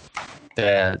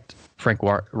that Frank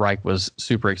Reich was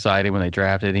super excited when they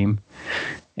drafted him,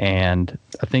 and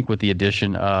I think with the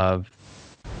addition of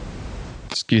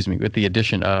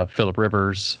Phillip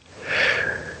Rivers,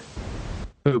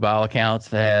 who by all accounts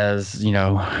who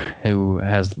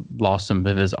has lost some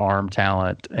of his arm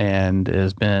talent and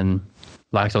has been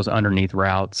likes those underneath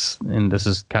routes, and this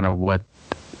is kind of what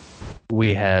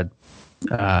we had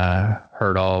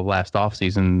heard all last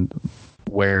offseason,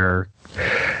 where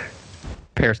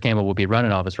Paris Campbell would be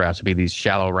running all of his routes would be these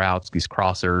shallow routes, these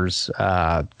crossers,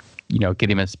 get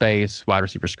him in space, wide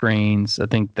receiver screens. I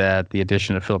think that the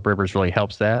addition of Phillip Rivers really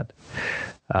helps that.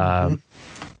 So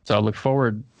I look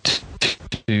forward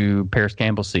to Paris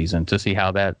Campbell's season to see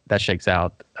how that shakes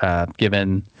out,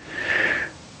 given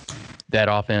that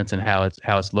offense and how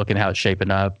it's looking, how it's shaping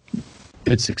up.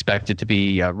 it's expected to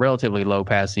be a relatively low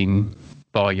passing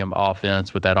volume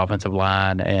offense with that offensive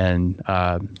line and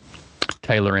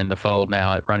Taylor in the fold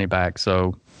now at running back.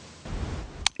 So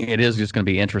it is just going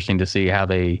to be interesting to see how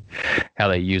they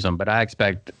use them. But I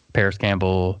expect Paris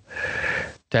Campbell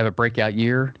to have a breakout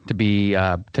year, to be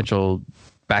potential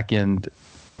back end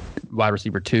wide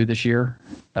receiver 2 this year.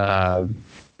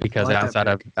 Because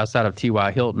outside of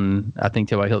T.Y. Hilton, I think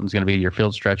T.Y. Hilton's going to be your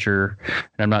field stretcher,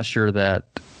 and I'm not sure that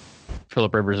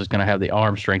Phillip Rivers is going to have the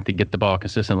arm strength to get the ball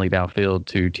consistently downfield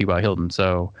to T.Y. Hilton.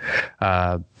 So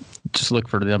just look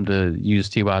for them to use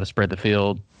T.Y. to spread the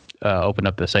field, open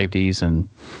up the safeties, and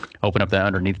open up that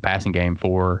underneath passing game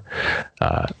for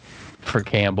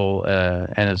Campbell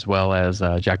and as well as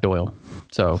Jack Doyle.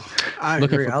 So I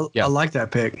agree. I like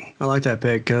that pick. I like that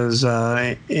pick because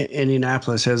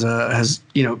Indianapolis has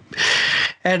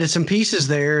added some pieces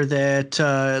there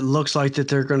that looks like that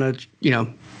they're going to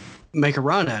make a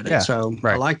run at it. Yeah, so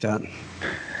right. I like that.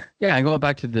 Yeah, and going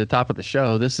back to the top of the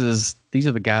show, these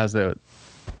are the guys that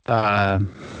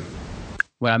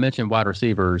when I mentioned wide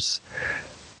receivers,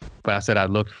 but I said I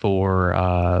looked for,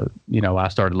 I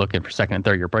started looking for second and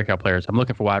third year breakout players. I'm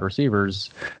looking for wide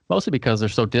receivers, mostly because they're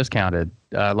so discounted.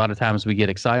 A lot of times we get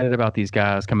excited about these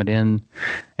guys coming in,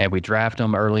 and we draft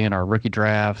them early in our rookie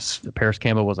drafts. Paris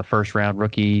Campbell was a first-round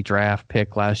rookie draft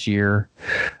pick last year,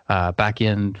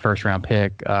 back-end first-round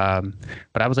pick. But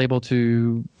I was able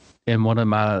to, in one of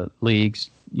my leagues,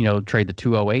 trade the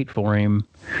 208 for him.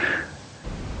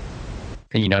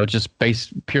 Just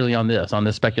based purely on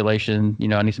this speculation,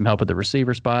 I need some help at the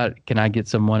receiver spot. Can I get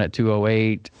someone at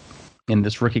 208 in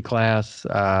this rookie class?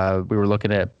 We were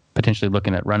potentially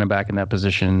looking at running back in that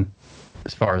position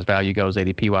as far as value goes,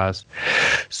 ADP wise.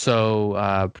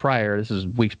 So this is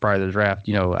weeks prior to the draft,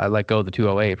 I let go of the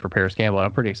 208 for Paris Campbell. And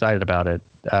I'm pretty excited about it.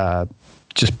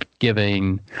 Just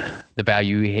giving the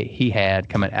value he had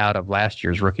coming out of last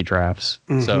year's rookie drafts.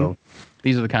 Mm-hmm. So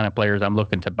these are the kind of players I'm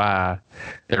looking to buy.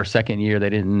 Their second year,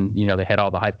 they didn't, they had all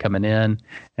the hype coming in,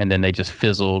 and then they just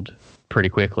fizzled pretty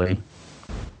quickly.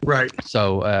 Right.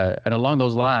 So, and along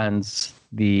those lines,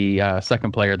 the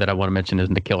second player that I want to mention is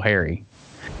N'Keal Harry.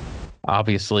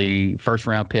 Obviously,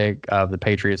 first-round pick of the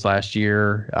Patriots last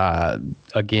year.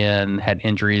 Again, had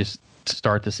injuries to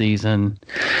start the season.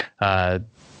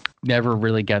 Never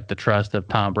really got the trust of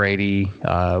Tom Brady.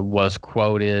 Was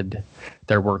quoted.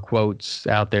 There were quotes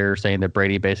out there saying that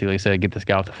Brady basically said, "Get this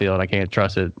guy off the field. I can't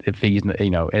trust it. If he's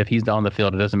on the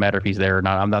field, it doesn't matter if he's there or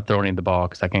not. I'm not throwing him the ball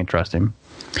because I can't trust him."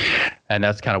 And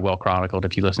that's kind of well chronicled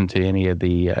if you listen to any of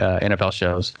the NFL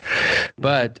shows.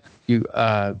 But we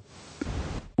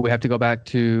have to go back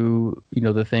to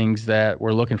the things that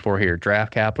we're looking for here: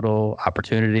 draft capital,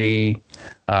 opportunity.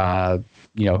 We have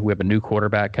a new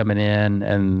quarterback coming in,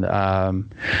 and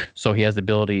so he has the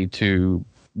ability to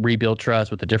rebuild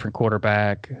trust with a different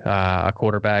quarterback, a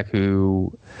quarterback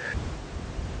who,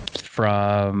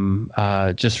 from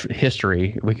just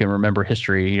history, we can remember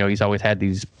history. He's always had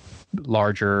these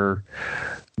larger,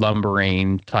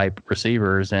 lumbering type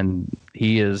receivers, and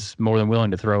he is more than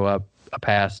willing to throw up a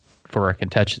pass for a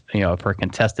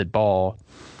contested ball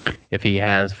if he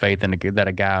has faith in that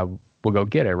a guy will go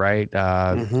get it. Right.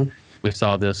 Mm-hmm. We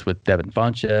saw this with Devin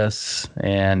Funchess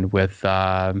and with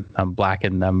I'm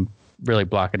really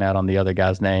blocking out on the other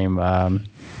guy's name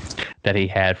that he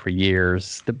had for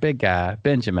years. The big guy,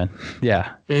 Benjamin.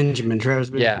 Yeah. Travis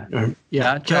Benjamin.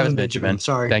 Yeah. Travis Benjamin.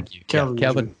 Sorry. Thank you.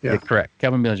 Kelvin. Yeah. Correct.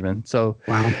 Kelvin Benjamin. So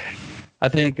wow. I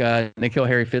think N'Keal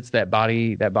Harry fits that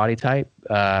body type.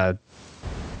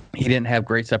 He didn't have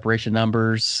great separation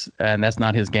numbers, and that's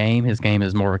not his game. His game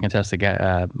is more of a contested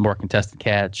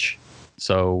catch.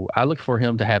 So I look for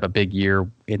him to have a big year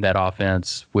in that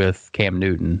offense with Cam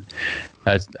Newton.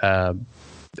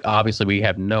 Obviously, we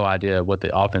have no idea what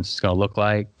the offense is going to look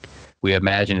like. We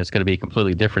imagine it's going to be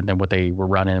completely different than what they were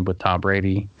running with Tom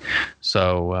Brady.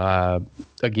 So,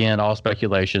 again, all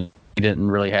speculation. He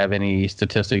didn't really have any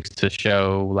statistics to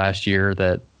show last year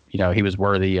that he was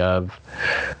worthy of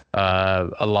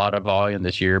a lot of volume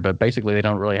this year. But basically, they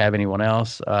don't really have anyone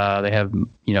else. They have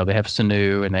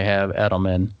Sanu and they have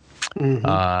Edelman.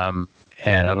 Mm-hmm.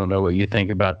 And I don't know what you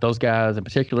think about those guys in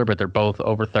particular, but they're both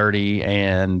over 30,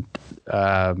 and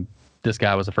this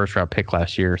guy was a first-round pick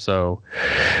last year. So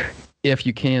if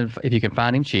you can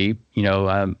find him cheap,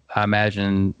 I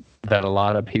imagine that a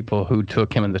lot of people who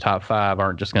took him in the top 5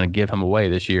 aren't just going to give him away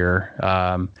this year.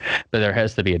 But there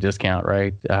has to be a discount,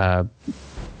 right?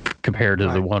 Compared to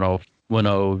the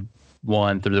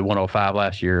 101 through the 105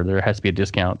 last year, there has to be a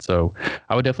discount. So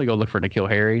I would definitely go look for N'Keal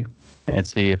Harry and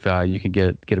see if you can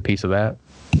get a piece of that.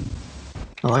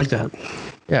 I like that.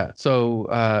 Yeah. So,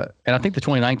 and I think the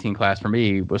 2019 class for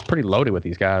me was pretty loaded with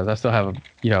these guys. I still have,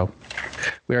 we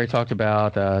already talked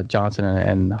about Johnson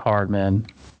and Hardman,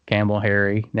 Campbell,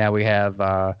 Harry. Now we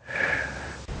have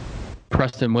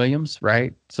Preston Williams,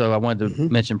 right? So I wanted to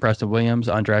mention Preston Williams,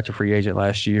 undrafted free agent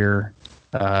last year.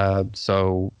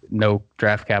 So no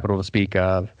draft capital to speak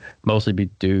of, mostly be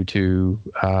due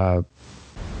to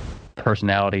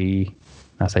personality.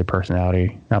 I say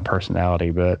personality, not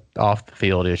personality, but off the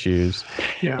field issues.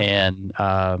 Yeah. And,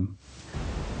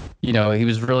 he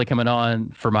was really coming on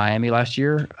for Miami last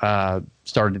year,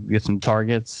 started to get some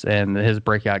targets, and his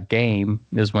breakout game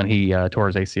is when he tore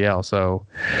his ACL. So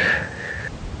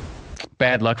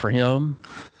bad luck for him,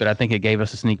 but I think it gave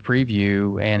us a sneak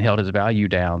preview and held his value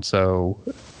down. So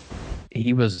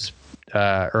he was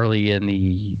early in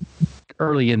the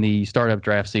startup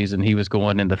draft season, he was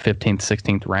going in the 15th,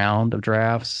 16th round of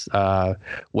drafts,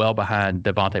 well behind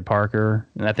Devontae Parker.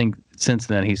 And I think since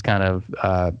then he's kind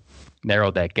of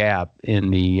narrowed that gap in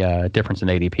the difference in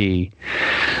ADP.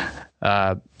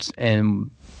 And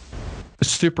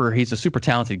he's a super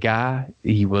talented guy.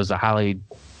 He was a highly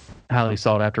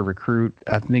sought after recruit.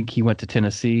 I think he went to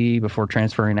Tennessee before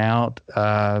transferring out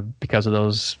because of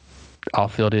those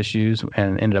off-field issues,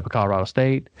 and ended up at Colorado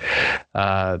State.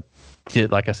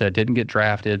 Like I said, didn't get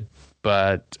drafted,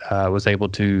 but was able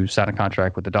to sign a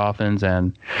contract with the Dolphins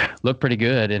and looked pretty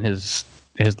good in his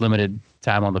limited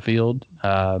time on the field.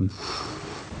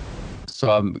 So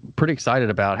I'm pretty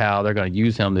excited about how they're going to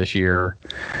use him this year,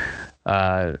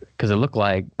 because it looked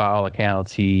like, by all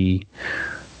accounts, he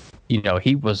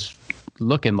was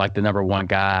looking like the number one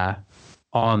guy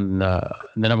on the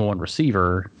number one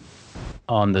receiver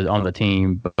on the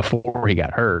team before he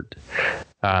got hurt.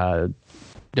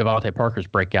 Devontae Parker's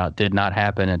breakout did not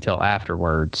happen until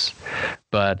afterwards,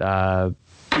 but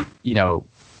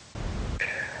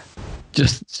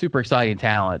just super exciting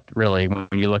talent, really, when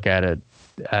you look at it.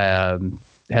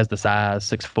 Has the size,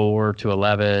 6'4",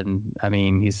 211. I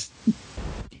mean, he's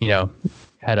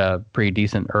had a pretty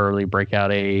decent early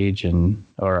breakout age, the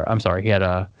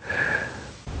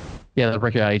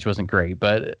breakout age wasn't great,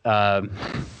 but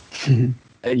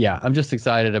yeah, I'm just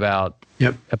excited about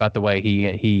the way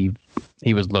he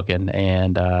was looking,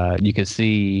 and you could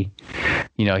see,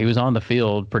 he was on the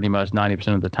field pretty much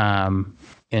 90% of the time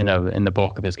in the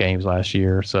bulk of his games last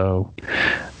year. So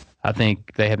I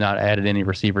think they have not added any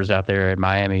receivers out there in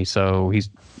Miami, so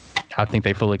I think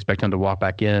they fully expect him to walk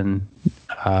back in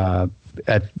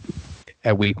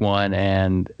at week one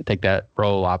and take that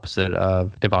role opposite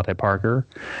of Devontae Parker.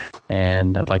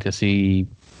 And I'd like to see,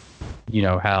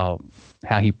 how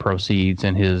he proceeds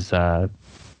in his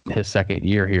second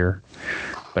year here.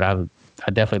 But I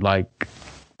definitely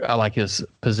like his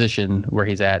position where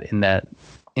he's at in that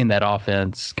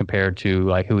offense compared to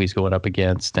like who he's going up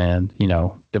against. And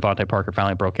Devontae Parker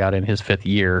finally broke out in his fifth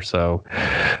year, so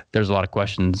there's a lot of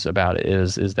questions about it.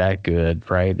 Is that good,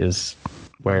 right?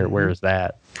 Where is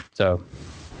that? So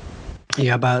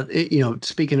yeah, about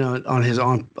speaking on his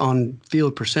on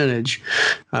field percentage,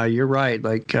 you're right.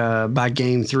 Like by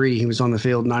game 3, he was on the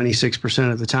field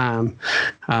 96% of the time,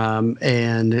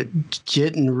 and it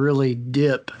didn't really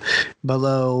dip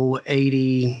below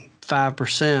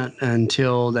 85%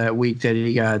 until that week that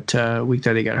he got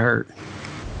hurt.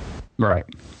 Right.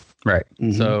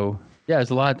 Mm-hmm. So yeah,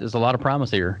 there's a lot of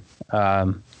promise here.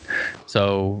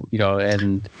 So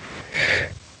and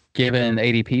given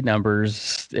ADP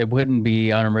numbers, it wouldn't be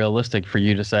unrealistic for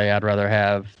you to say I'd rather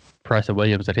have Preston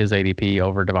Williams at his ADP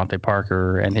over Devontae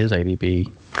Parker and his ADP.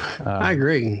 I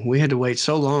agree. We had to wait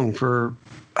so long for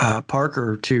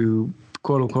Parker to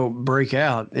quote unquote break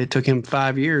out. It took him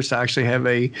 5 years to actually have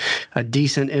a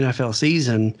decent NFL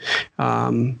season.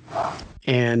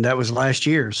 And that was last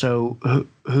year. So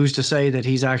who's to say that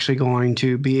he's actually going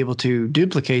to be able to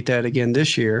duplicate that again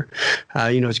this year?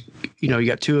 You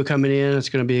got Tua coming in. It's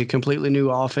going to be a completely new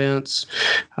offense.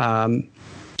 Who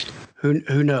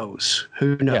knows?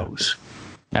 Who knows?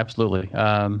 Yeah, absolutely.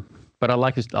 But I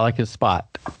like his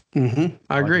spot. Mm-hmm.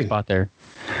 I agree. His spot there.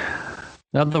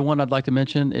 Another one I'd like to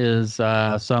mention is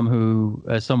someone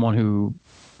who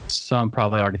some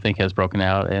probably already think has broken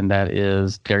out, and that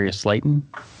is Darius Slayton.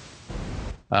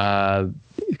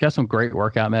 He's got some great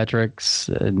workout metrics,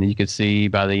 and you could see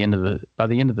by the end of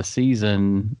the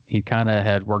season, he kind of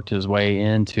had worked his way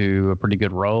into a pretty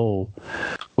good role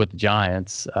with the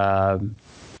Giants. Had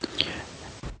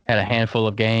a handful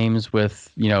of games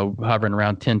with hovering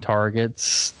around 10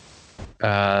 targets,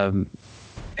 and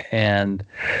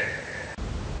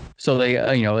so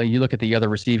they you look at the other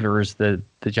receivers that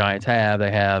the Giants have.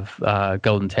 They have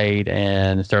Golden Tate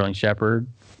and Sterling Shepard.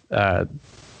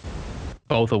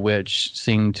 both of which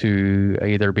seem to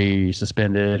either be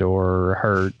suspended or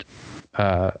hurt.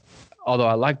 Although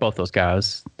I like both those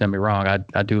guys, don't get me wrong,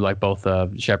 I do like both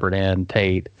Shepard and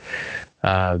Tate.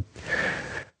 But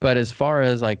as far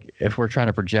as like if we're trying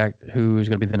to project who's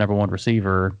going to be the number one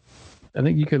receiver, I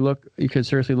think you could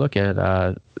seriously look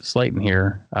at Slayton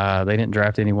here. They didn't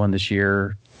draft anyone this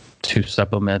year to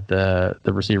supplement the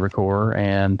receiver core,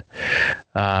 and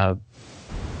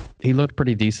he looked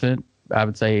pretty decent, I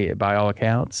would say, by all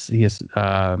accounts. He is.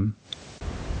 I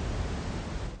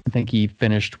think he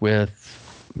finished with.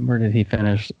 Where did he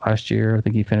finish last year? I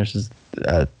think he finished as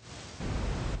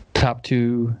top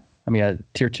two. I mean, a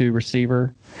tier 2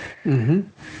 receiver. Mm-hmm.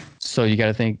 So you got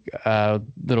to think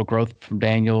little growth from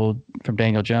Daniel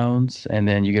Jones, and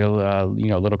then you get a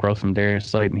little growth from Darius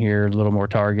Slayton here, a little more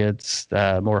targets,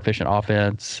 more efficient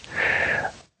offense.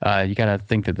 You got to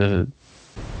think that the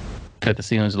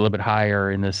ceiling is a little bit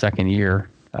higher in the second year.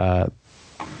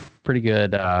 Pretty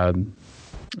good. When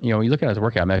you look at his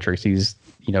workout metrics, he's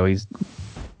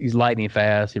lightning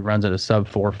fast. He runs at a sub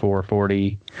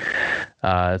 4.40.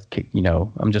 I'm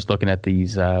just looking at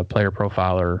these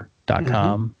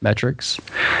playerprofiler.com metrics,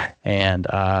 and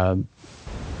by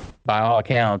all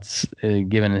accounts,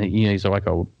 given he's like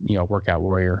a workout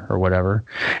warrior or whatever,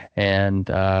 and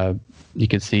you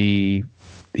can see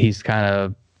he's kind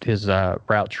of his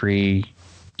route tree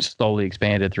slowly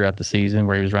expanded throughout the season,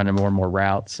 where he was running more and more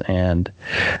routes, and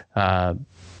I'm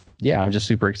just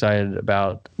super excited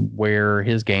about where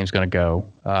his game's going to go.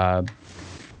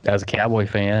 As a Cowboy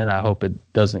fan, I hope it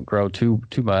doesn't grow too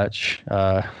much.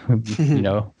 Like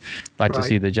to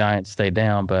see the Giants stay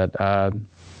down, but I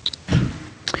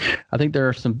think there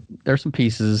are some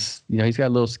pieces. He's got a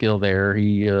little skill there.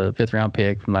 He 5th round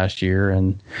pick from last year,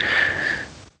 and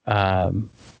I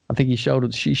think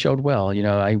she showed well.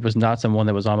 I was not someone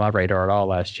that was on my radar at all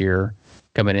last year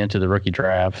coming into the rookie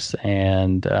drafts,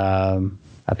 and I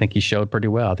think he showed pretty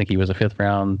well. I think he was a 5th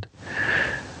round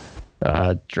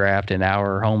draft in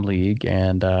our home league,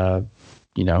 and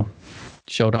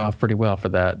showed off pretty well for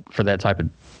that type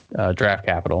of draft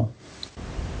capital.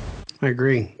 I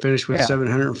agree. Finished with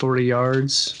 740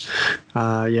 yards.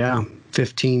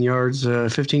 15 yards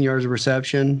of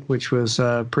reception, which was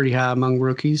pretty high among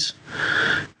rookies.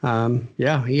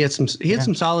 He had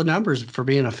some solid numbers for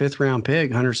being a 5th round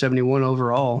pick, 171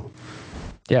 overall.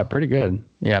 Yeah, pretty good.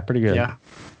 Yeah.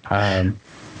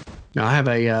 Now I have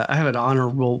an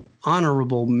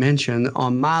honorable mention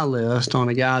on my list on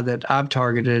a guy that I've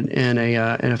targeted in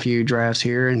a few drafts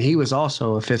here, and he was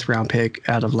also a 5th round pick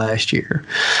out of last year.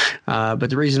 But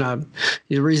the reason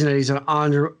that he's an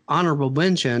honorable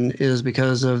mention is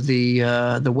because of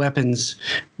the weapons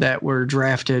that were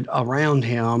drafted around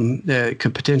him that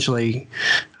could potentially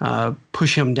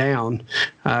push him down,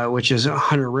 which is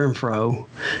Hunter Renfrow.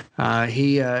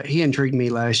 He intrigued me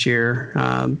last year.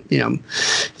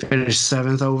 Finished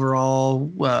 7th overall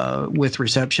with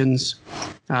receptions.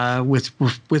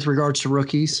 With regards to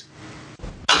rookies.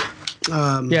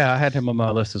 I had him on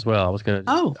my list as well. I was going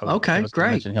to. Oh, okay,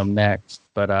 great. Mention him next,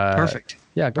 but perfect.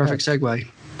 Yeah, perfect segue.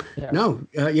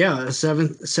 Yeah.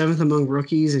 Seventh among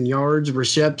rookies in yards,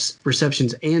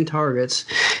 receptions, and targets,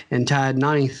 and tied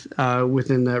 9th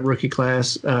within that rookie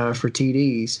class for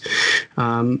TDs.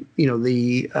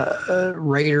 The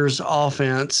Raiders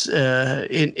offense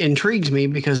intrigues me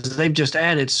because they've just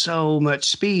added so much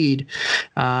speed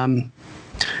to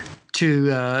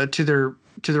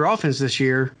their offense this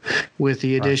year with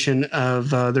the addition of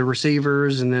the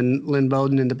receivers and then Lynn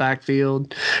Bowden in the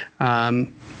backfield.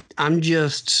 I'm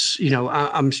just,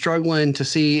 I'm struggling to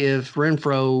see if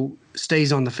Renfrow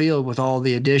stays on the field with all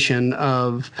the addition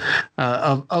of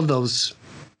those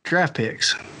draft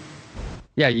picks.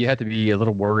 Yeah, you have to be a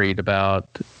little worried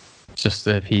about just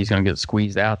if he's going to get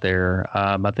squeezed out there.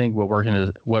 I think what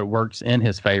works in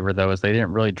his favor, though, is they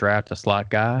didn't really draft a slot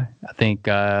guy. I think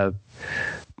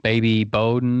maybe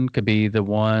Bowden could be the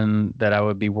one that I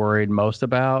would be worried most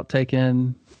about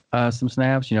taking some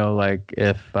snaps, like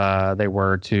if they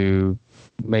were to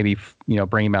maybe,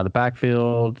 bring him out of the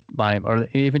backfield, or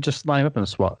even just line him up in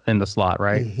the slot,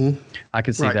 right? Mm-hmm. I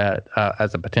could see that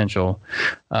as a potential.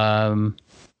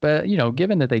 But,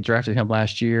 given that they drafted him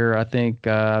last year, I think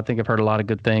I've heard a lot of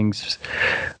good things,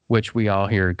 which we all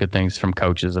hear good things from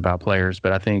coaches about players.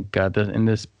 But I think in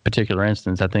this particular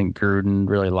instance, I think Gruden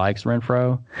really likes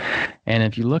Renfrow. And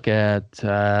if you look at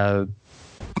his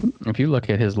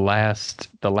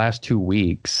the last 2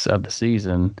 weeks of the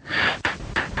season,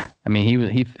 I mean,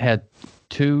 he had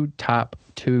two top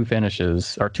 10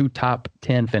 finishes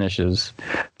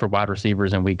for wide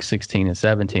receivers in week 16 and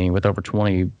 17 with over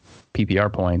 20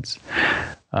 PPR points.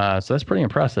 So that's pretty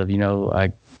impressive.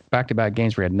 Like back-to-back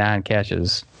games where he had 9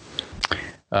 catches.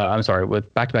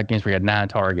 With back-to-back games where he had 9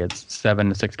 targets, 7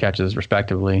 and 6 catches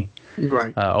respectively.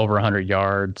 Right. Over 100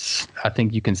 yards. I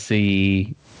think you can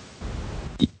see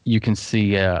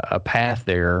a path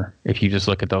there if you just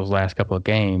look at those last couple of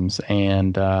games.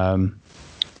 And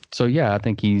so yeah, I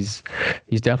think he's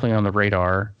definitely on the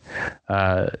radar.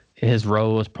 His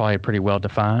role is probably pretty well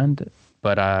defined,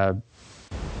 but I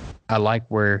like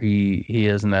where he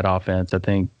is in that offense. I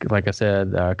think, like I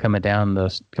said, coming down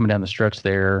the stretch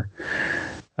there,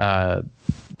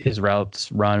 his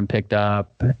routes run picked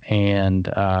up, and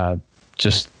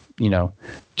just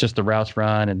the routes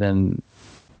run, and then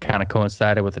kind of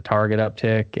coincided with the target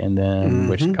uptick, and then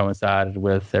which coincided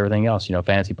with everything else.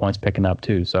 Fantasy points picking up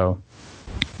too. So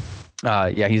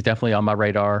yeah, he's definitely on my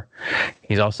radar.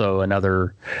 He's also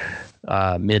another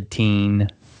mid-teen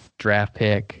draft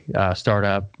pick,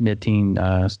 mid-teen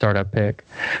startup pick.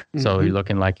 So you're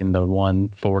looking like in the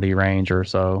 140 range or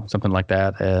so, something like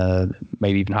that,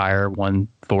 maybe even higher,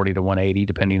 140 to 180,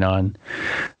 depending on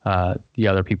the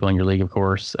other people in your league, of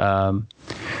course.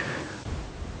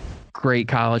 Great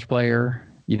college player,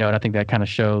 and I think that kind of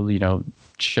showed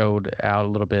out a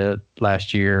little bit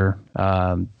last year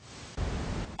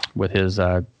with his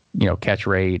catch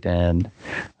rate and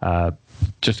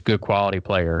just good quality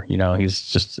player.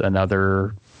 He's just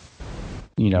another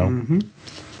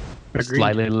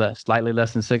slightly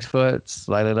less than 6 foot,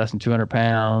 slightly less than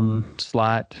 200-pound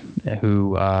slot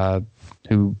who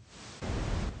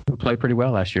played pretty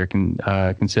well last year,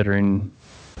 considering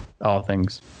all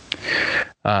things.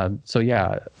 So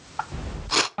yeah,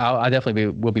 I definitely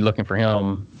will be looking for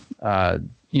him.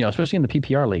 Especially in the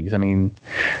PPR leagues. I mean,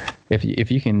 if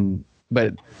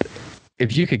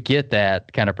you could get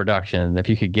that kind of production, if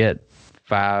you could get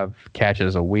 5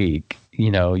 catches a week,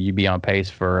 you'd be on pace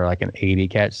for like an 80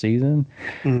 catch season.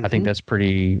 I think that's a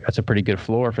pretty good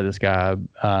floor for this guy.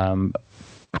 Of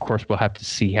course, we'll have to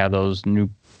see how the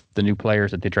new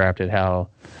players that they drafted, how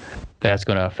that's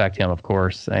going to affect him, of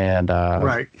course. And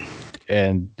right.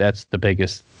 And that's the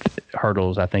biggest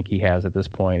hurdles I think he has at this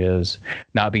point, is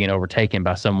not being overtaken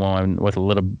by someone with a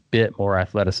little bit more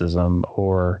athleticism,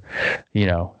 or,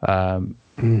 so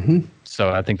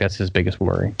I think that's his biggest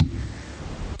worry.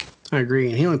 I agree.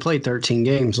 And he only played 13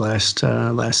 games last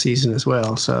season as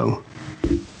well. So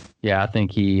yeah, I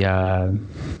think he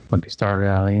started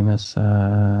out, he missed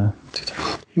some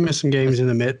games in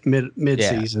the mid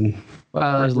season. Yeah.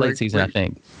 Well, it was late season, I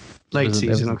think. Late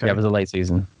season, okay. Yeah, it was a late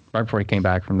season. Right before he came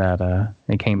back from that,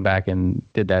 he came back and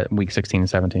did that in week 16 and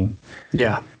 17.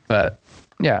 Yeah. But,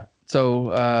 yeah.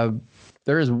 So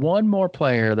there is one more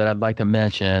player that I'd like to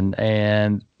mention,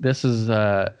 and this is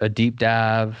a deep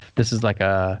dive. This is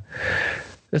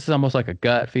almost like a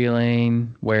gut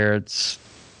feeling where it's,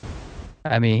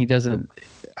 I mean, this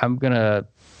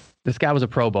guy was a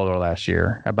Pro Bowler last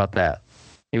year. How about that?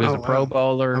 He was a Pro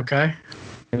Bowler. Okay.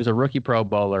 He was a rookie Pro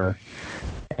Bowler.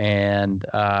 And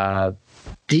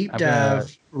deep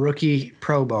dive rookie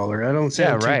Pro Bowler. I don't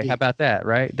sound too right. deep. How about that?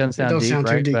 Right? Doesn't sound deep,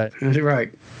 right? But,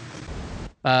 right.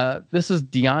 This is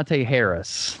Deontay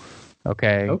Harris.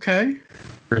 Okay.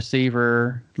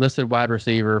 Receiver, listed wide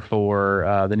receiver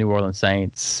for the New Orleans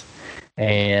Saints,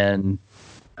 and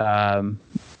I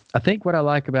think what I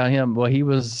like about him, well, he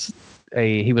was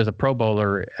a Pro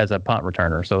Bowler as a punt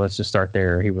returner. So let's just start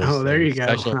there. He was there you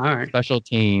go. All right. Special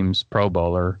teams Pro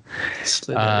Bowler.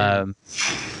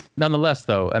 Nonetheless,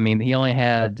 though, I mean, he only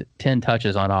had 10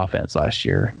 touches on offense last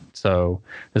year. So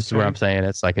this is where I'm saying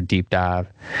it's like a deep dive.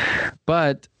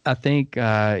 But I think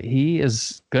he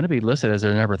is going to be listed as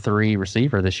their number 3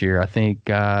 receiver this year. I think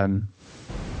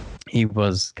he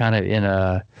was kind of in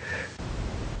a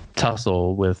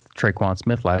tussle with Traquan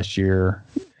Smith last year,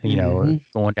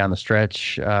 going down the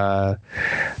stretch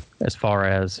as far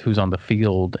as who's on the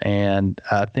field. And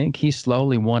I think he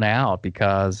slowly won out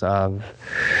because of,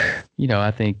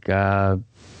 I think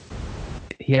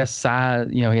he has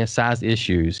size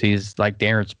issues. He's like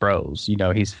Darren Sproles.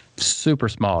 He's super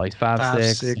small. He's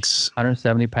 5'6",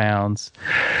 170 pounds.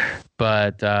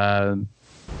 But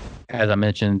as I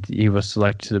mentioned, he was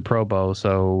selected to the Pro Bowl,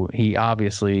 so he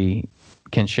obviously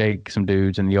can shake some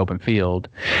dudes in the open field.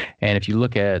 And if you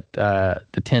look at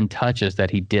the 10 touches that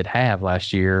he did have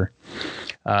last year,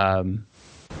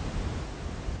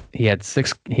 he had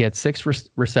six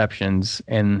receptions,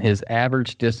 and his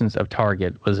average distance of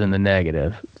target was in the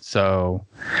negative. So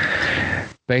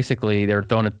basically, they were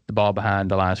throwing the ball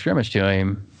behind the line of scrimmage to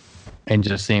him and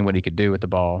just seeing what he could do with the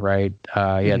ball, right?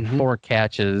 He had 4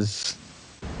 catches.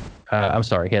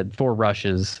 He had 4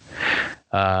 rushes,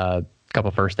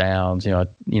 couple first downs,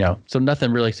 so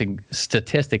nothing really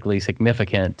statistically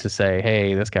significant to say,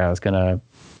 hey, this guy is going to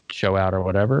show out or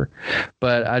whatever.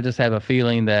 But I just have a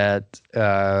feeling that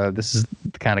this is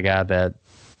the kind of guy that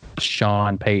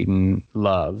Sean Payton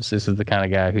loves. This is the kind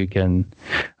of guy who can.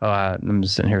 I'm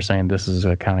just sitting here saying this is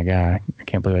the kind of guy. I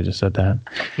can't believe I just said that.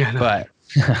 Yeah, no. But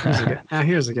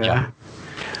here's a guy. Yeah.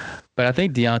 But I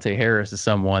think Deontay Harris is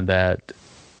someone that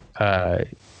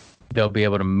they'll be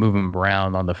able to move him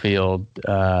around on the field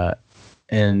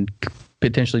and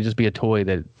potentially just be a toy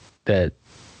that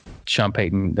Sean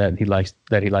Payton that he likes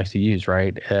to use,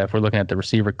 right? If we're looking at the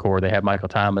receiver core, they have Michael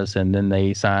Thomas, and then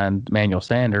they signed Manuel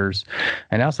Sanders,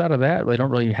 and outside of that, they don't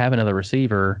really have another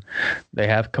receiver. They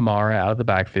have Kamara out of the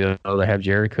backfield. They have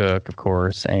Jerry Cook, of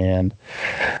course, and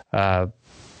of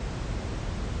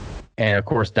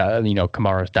course,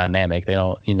 Kamara's dynamic. They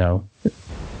don't,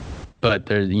 but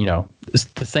there's,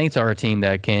 the Saints are a team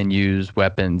that can use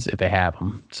weapons if they have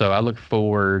them. So I look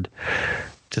forward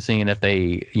to seeing if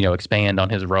they, expand on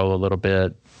his role a little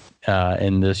bit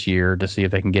in this year to see if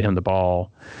they can get him the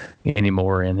ball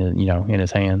anymore in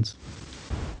his hands.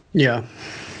 Yeah,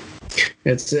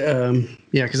 it's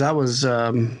because I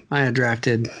had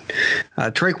drafted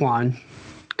Traquan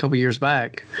a couple years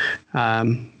back,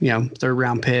 third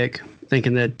round pick,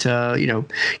 thinking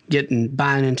that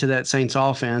buying into that Saints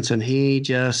offense, and he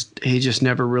just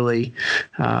never really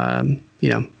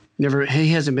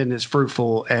he hasn't been as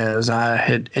fruitful as I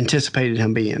had anticipated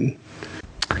him being.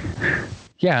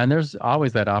 Yeah, and there's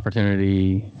always that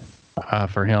opportunity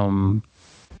for him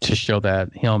to show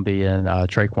that him being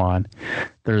Traquan.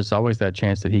 There's always that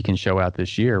chance that he can show out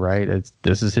this year, right?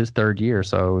 This is his third year,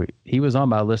 so he was on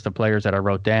my list of players that I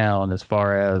wrote down as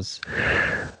far as,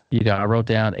 I wrote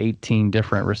down 18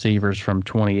 different receivers from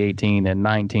 2018 and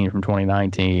 19 from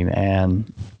 2019,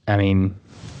 and I mean,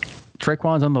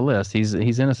 Traquan's on the list. He's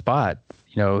in a spot.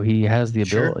 He has the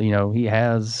ability. Sure. He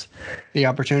has the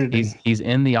opportunity. He's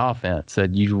in the offense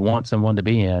that you want someone to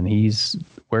be in. He's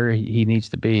where he needs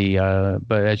to be.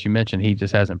 But as you mentioned, he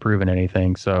just hasn't proven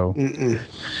anything. So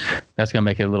that's going to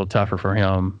make it a little tougher for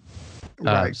him.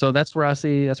 Right. So that's where I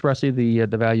see the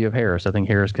value of Harris. I think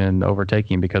Harris can overtake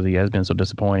him because he has been so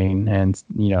disappointing, and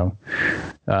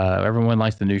everyone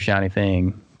likes the new shiny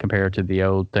thing compared to the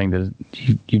old thing that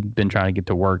you've been trying to get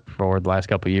to work for the last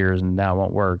couple of years, and now it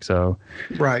won't work. So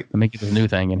right, let me get this new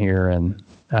thing in here, and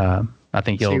I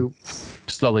think he'll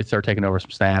slowly start taking over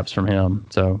some snaps from him.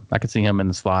 So I could see him in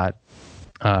the slot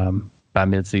by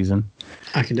midseason.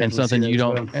 I can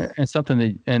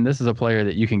definitely and this is a player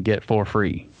that you can get for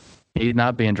free. He's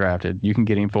not being drafted. You can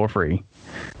get him for free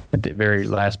at the very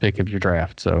last pick of your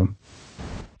draft. So.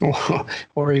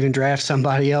 Or even draft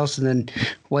somebody else and then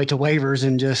wait to waivers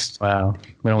and just. Wow,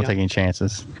 we don't take any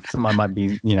chances. Somebody might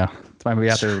be, somebody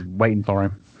out there waiting for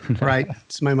him. Right,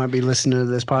 somebody might be listening to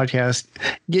this podcast,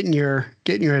 getting your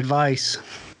advice.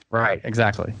 Right,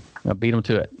 exactly. Beat them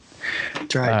to it.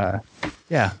 That's right.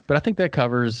 Yeah, but I think that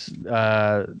covers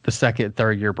the second,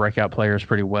 third year breakout players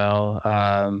pretty well.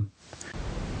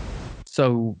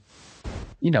 So.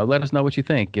 Let us know what you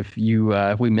think. If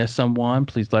we missed someone,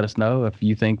 please let us know. If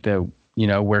you think that,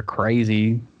 we're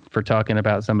crazy for talking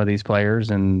about some of these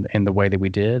players and the way that we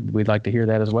did, we'd like to hear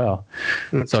that as well.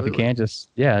 Absolutely. So if you can,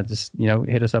 just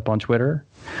hit us up on Twitter.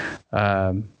 You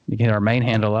can hit our main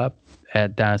handle up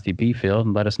at Dynasty Bfield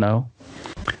and let us know.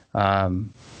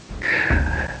 And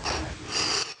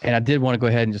I did want to go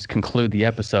ahead and just conclude the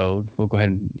episode. We'll go ahead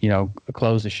and,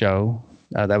 close the show.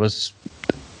 That was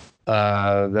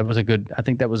a good, I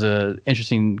think that was a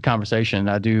interesting conversation.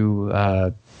 I do,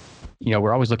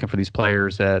 we're always looking for these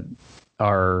players that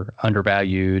are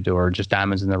undervalued or just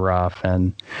diamonds in the rough.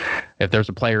 And if there's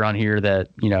a player on here that,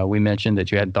 we mentioned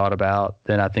that you hadn't thought about,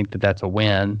 then I think that that's a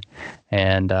win.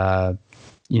 And,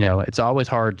 it's always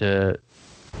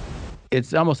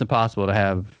it's almost impossible to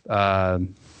have,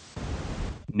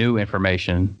 new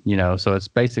information, so it's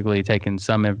basically taking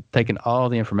all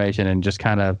the information and just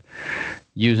kind of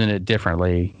using it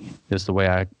differently is the way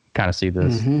I kind of see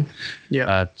this. Mm-hmm.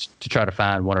 Yeah. To try to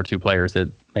find one or two players that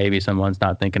maybe someone's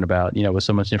not thinking about. With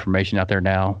so much information out there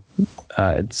now,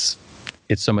 it's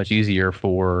so much easier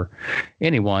for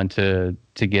anyone to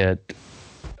get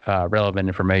relevant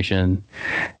information.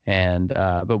 And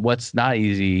but what's not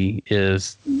easy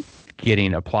is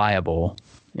getting applicable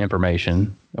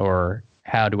information, or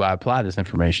how do I apply this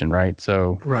information, right?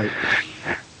 So right.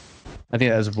 I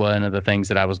think that was one of the things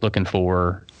that I was looking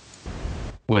for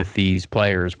with these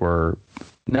players, were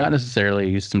not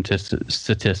necessarily some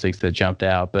statistics that jumped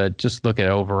out, but just look at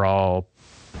overall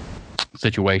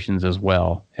situations as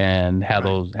well, and how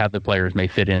the players may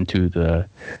fit into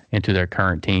their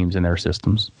current teams and their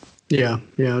systems. Yeah,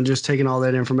 just taking all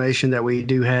that information that we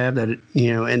do have that,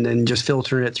 and then just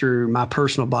filtering it through my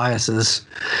personal biases.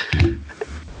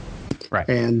 Right.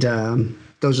 And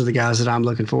those are the guys that I'm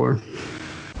looking for.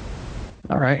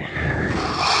 All right.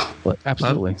 Well,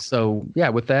 absolutely. So, yeah,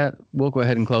 with that, we'll go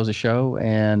ahead and close the show.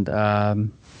 And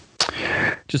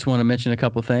just want to mention a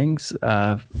couple of things.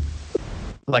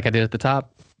 Like I did at the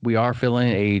top, we are filling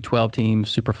a 12-team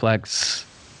Superflex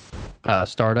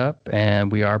startup,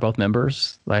 and we are both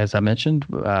members. As I mentioned,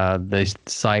 the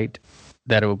site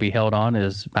that it will be held on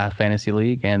is My Fantasy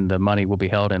League, and the money will be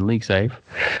held in LeagueSafe.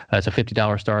 It's a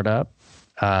 $50 startup.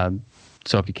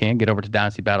 So if you can, get over to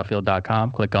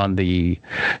dynastybattlefield.com, click on the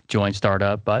Join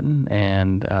Startup button,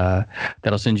 and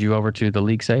that'll send you over to the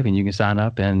LeagueSafe, and you can sign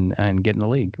up and get in the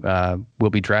league. We'll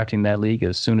be drafting that league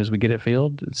as soon as we get it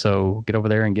filled, so get over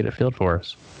there and get it filled for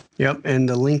us. Yep, and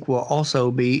the link will also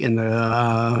be in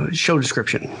the show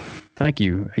description. Thank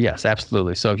you. Yes,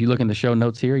 absolutely. So if you look in the show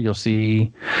notes here, you'll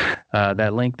see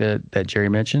that link that Jerry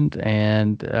mentioned.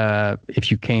 And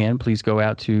if you can, please go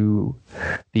out to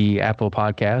the Apple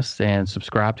Podcasts and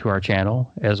subscribe to our channel,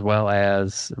 as well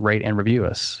as rate and review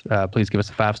us. Please give us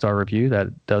a 5-star review. That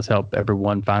does help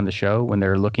everyone find the show when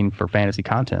they're looking for fantasy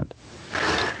content.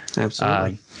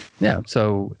 Absolutely. Yeah.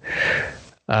 So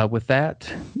with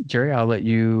that, Jerry, I'll let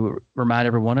you remind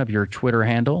everyone of your Twitter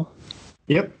handle.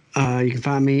 Yep. You can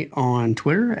find me on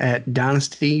Twitter at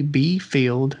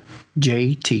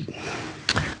DynastyBFieldJT.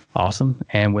 Awesome.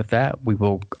 And with that, we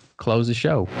will close the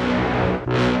show.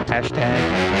 Hashtag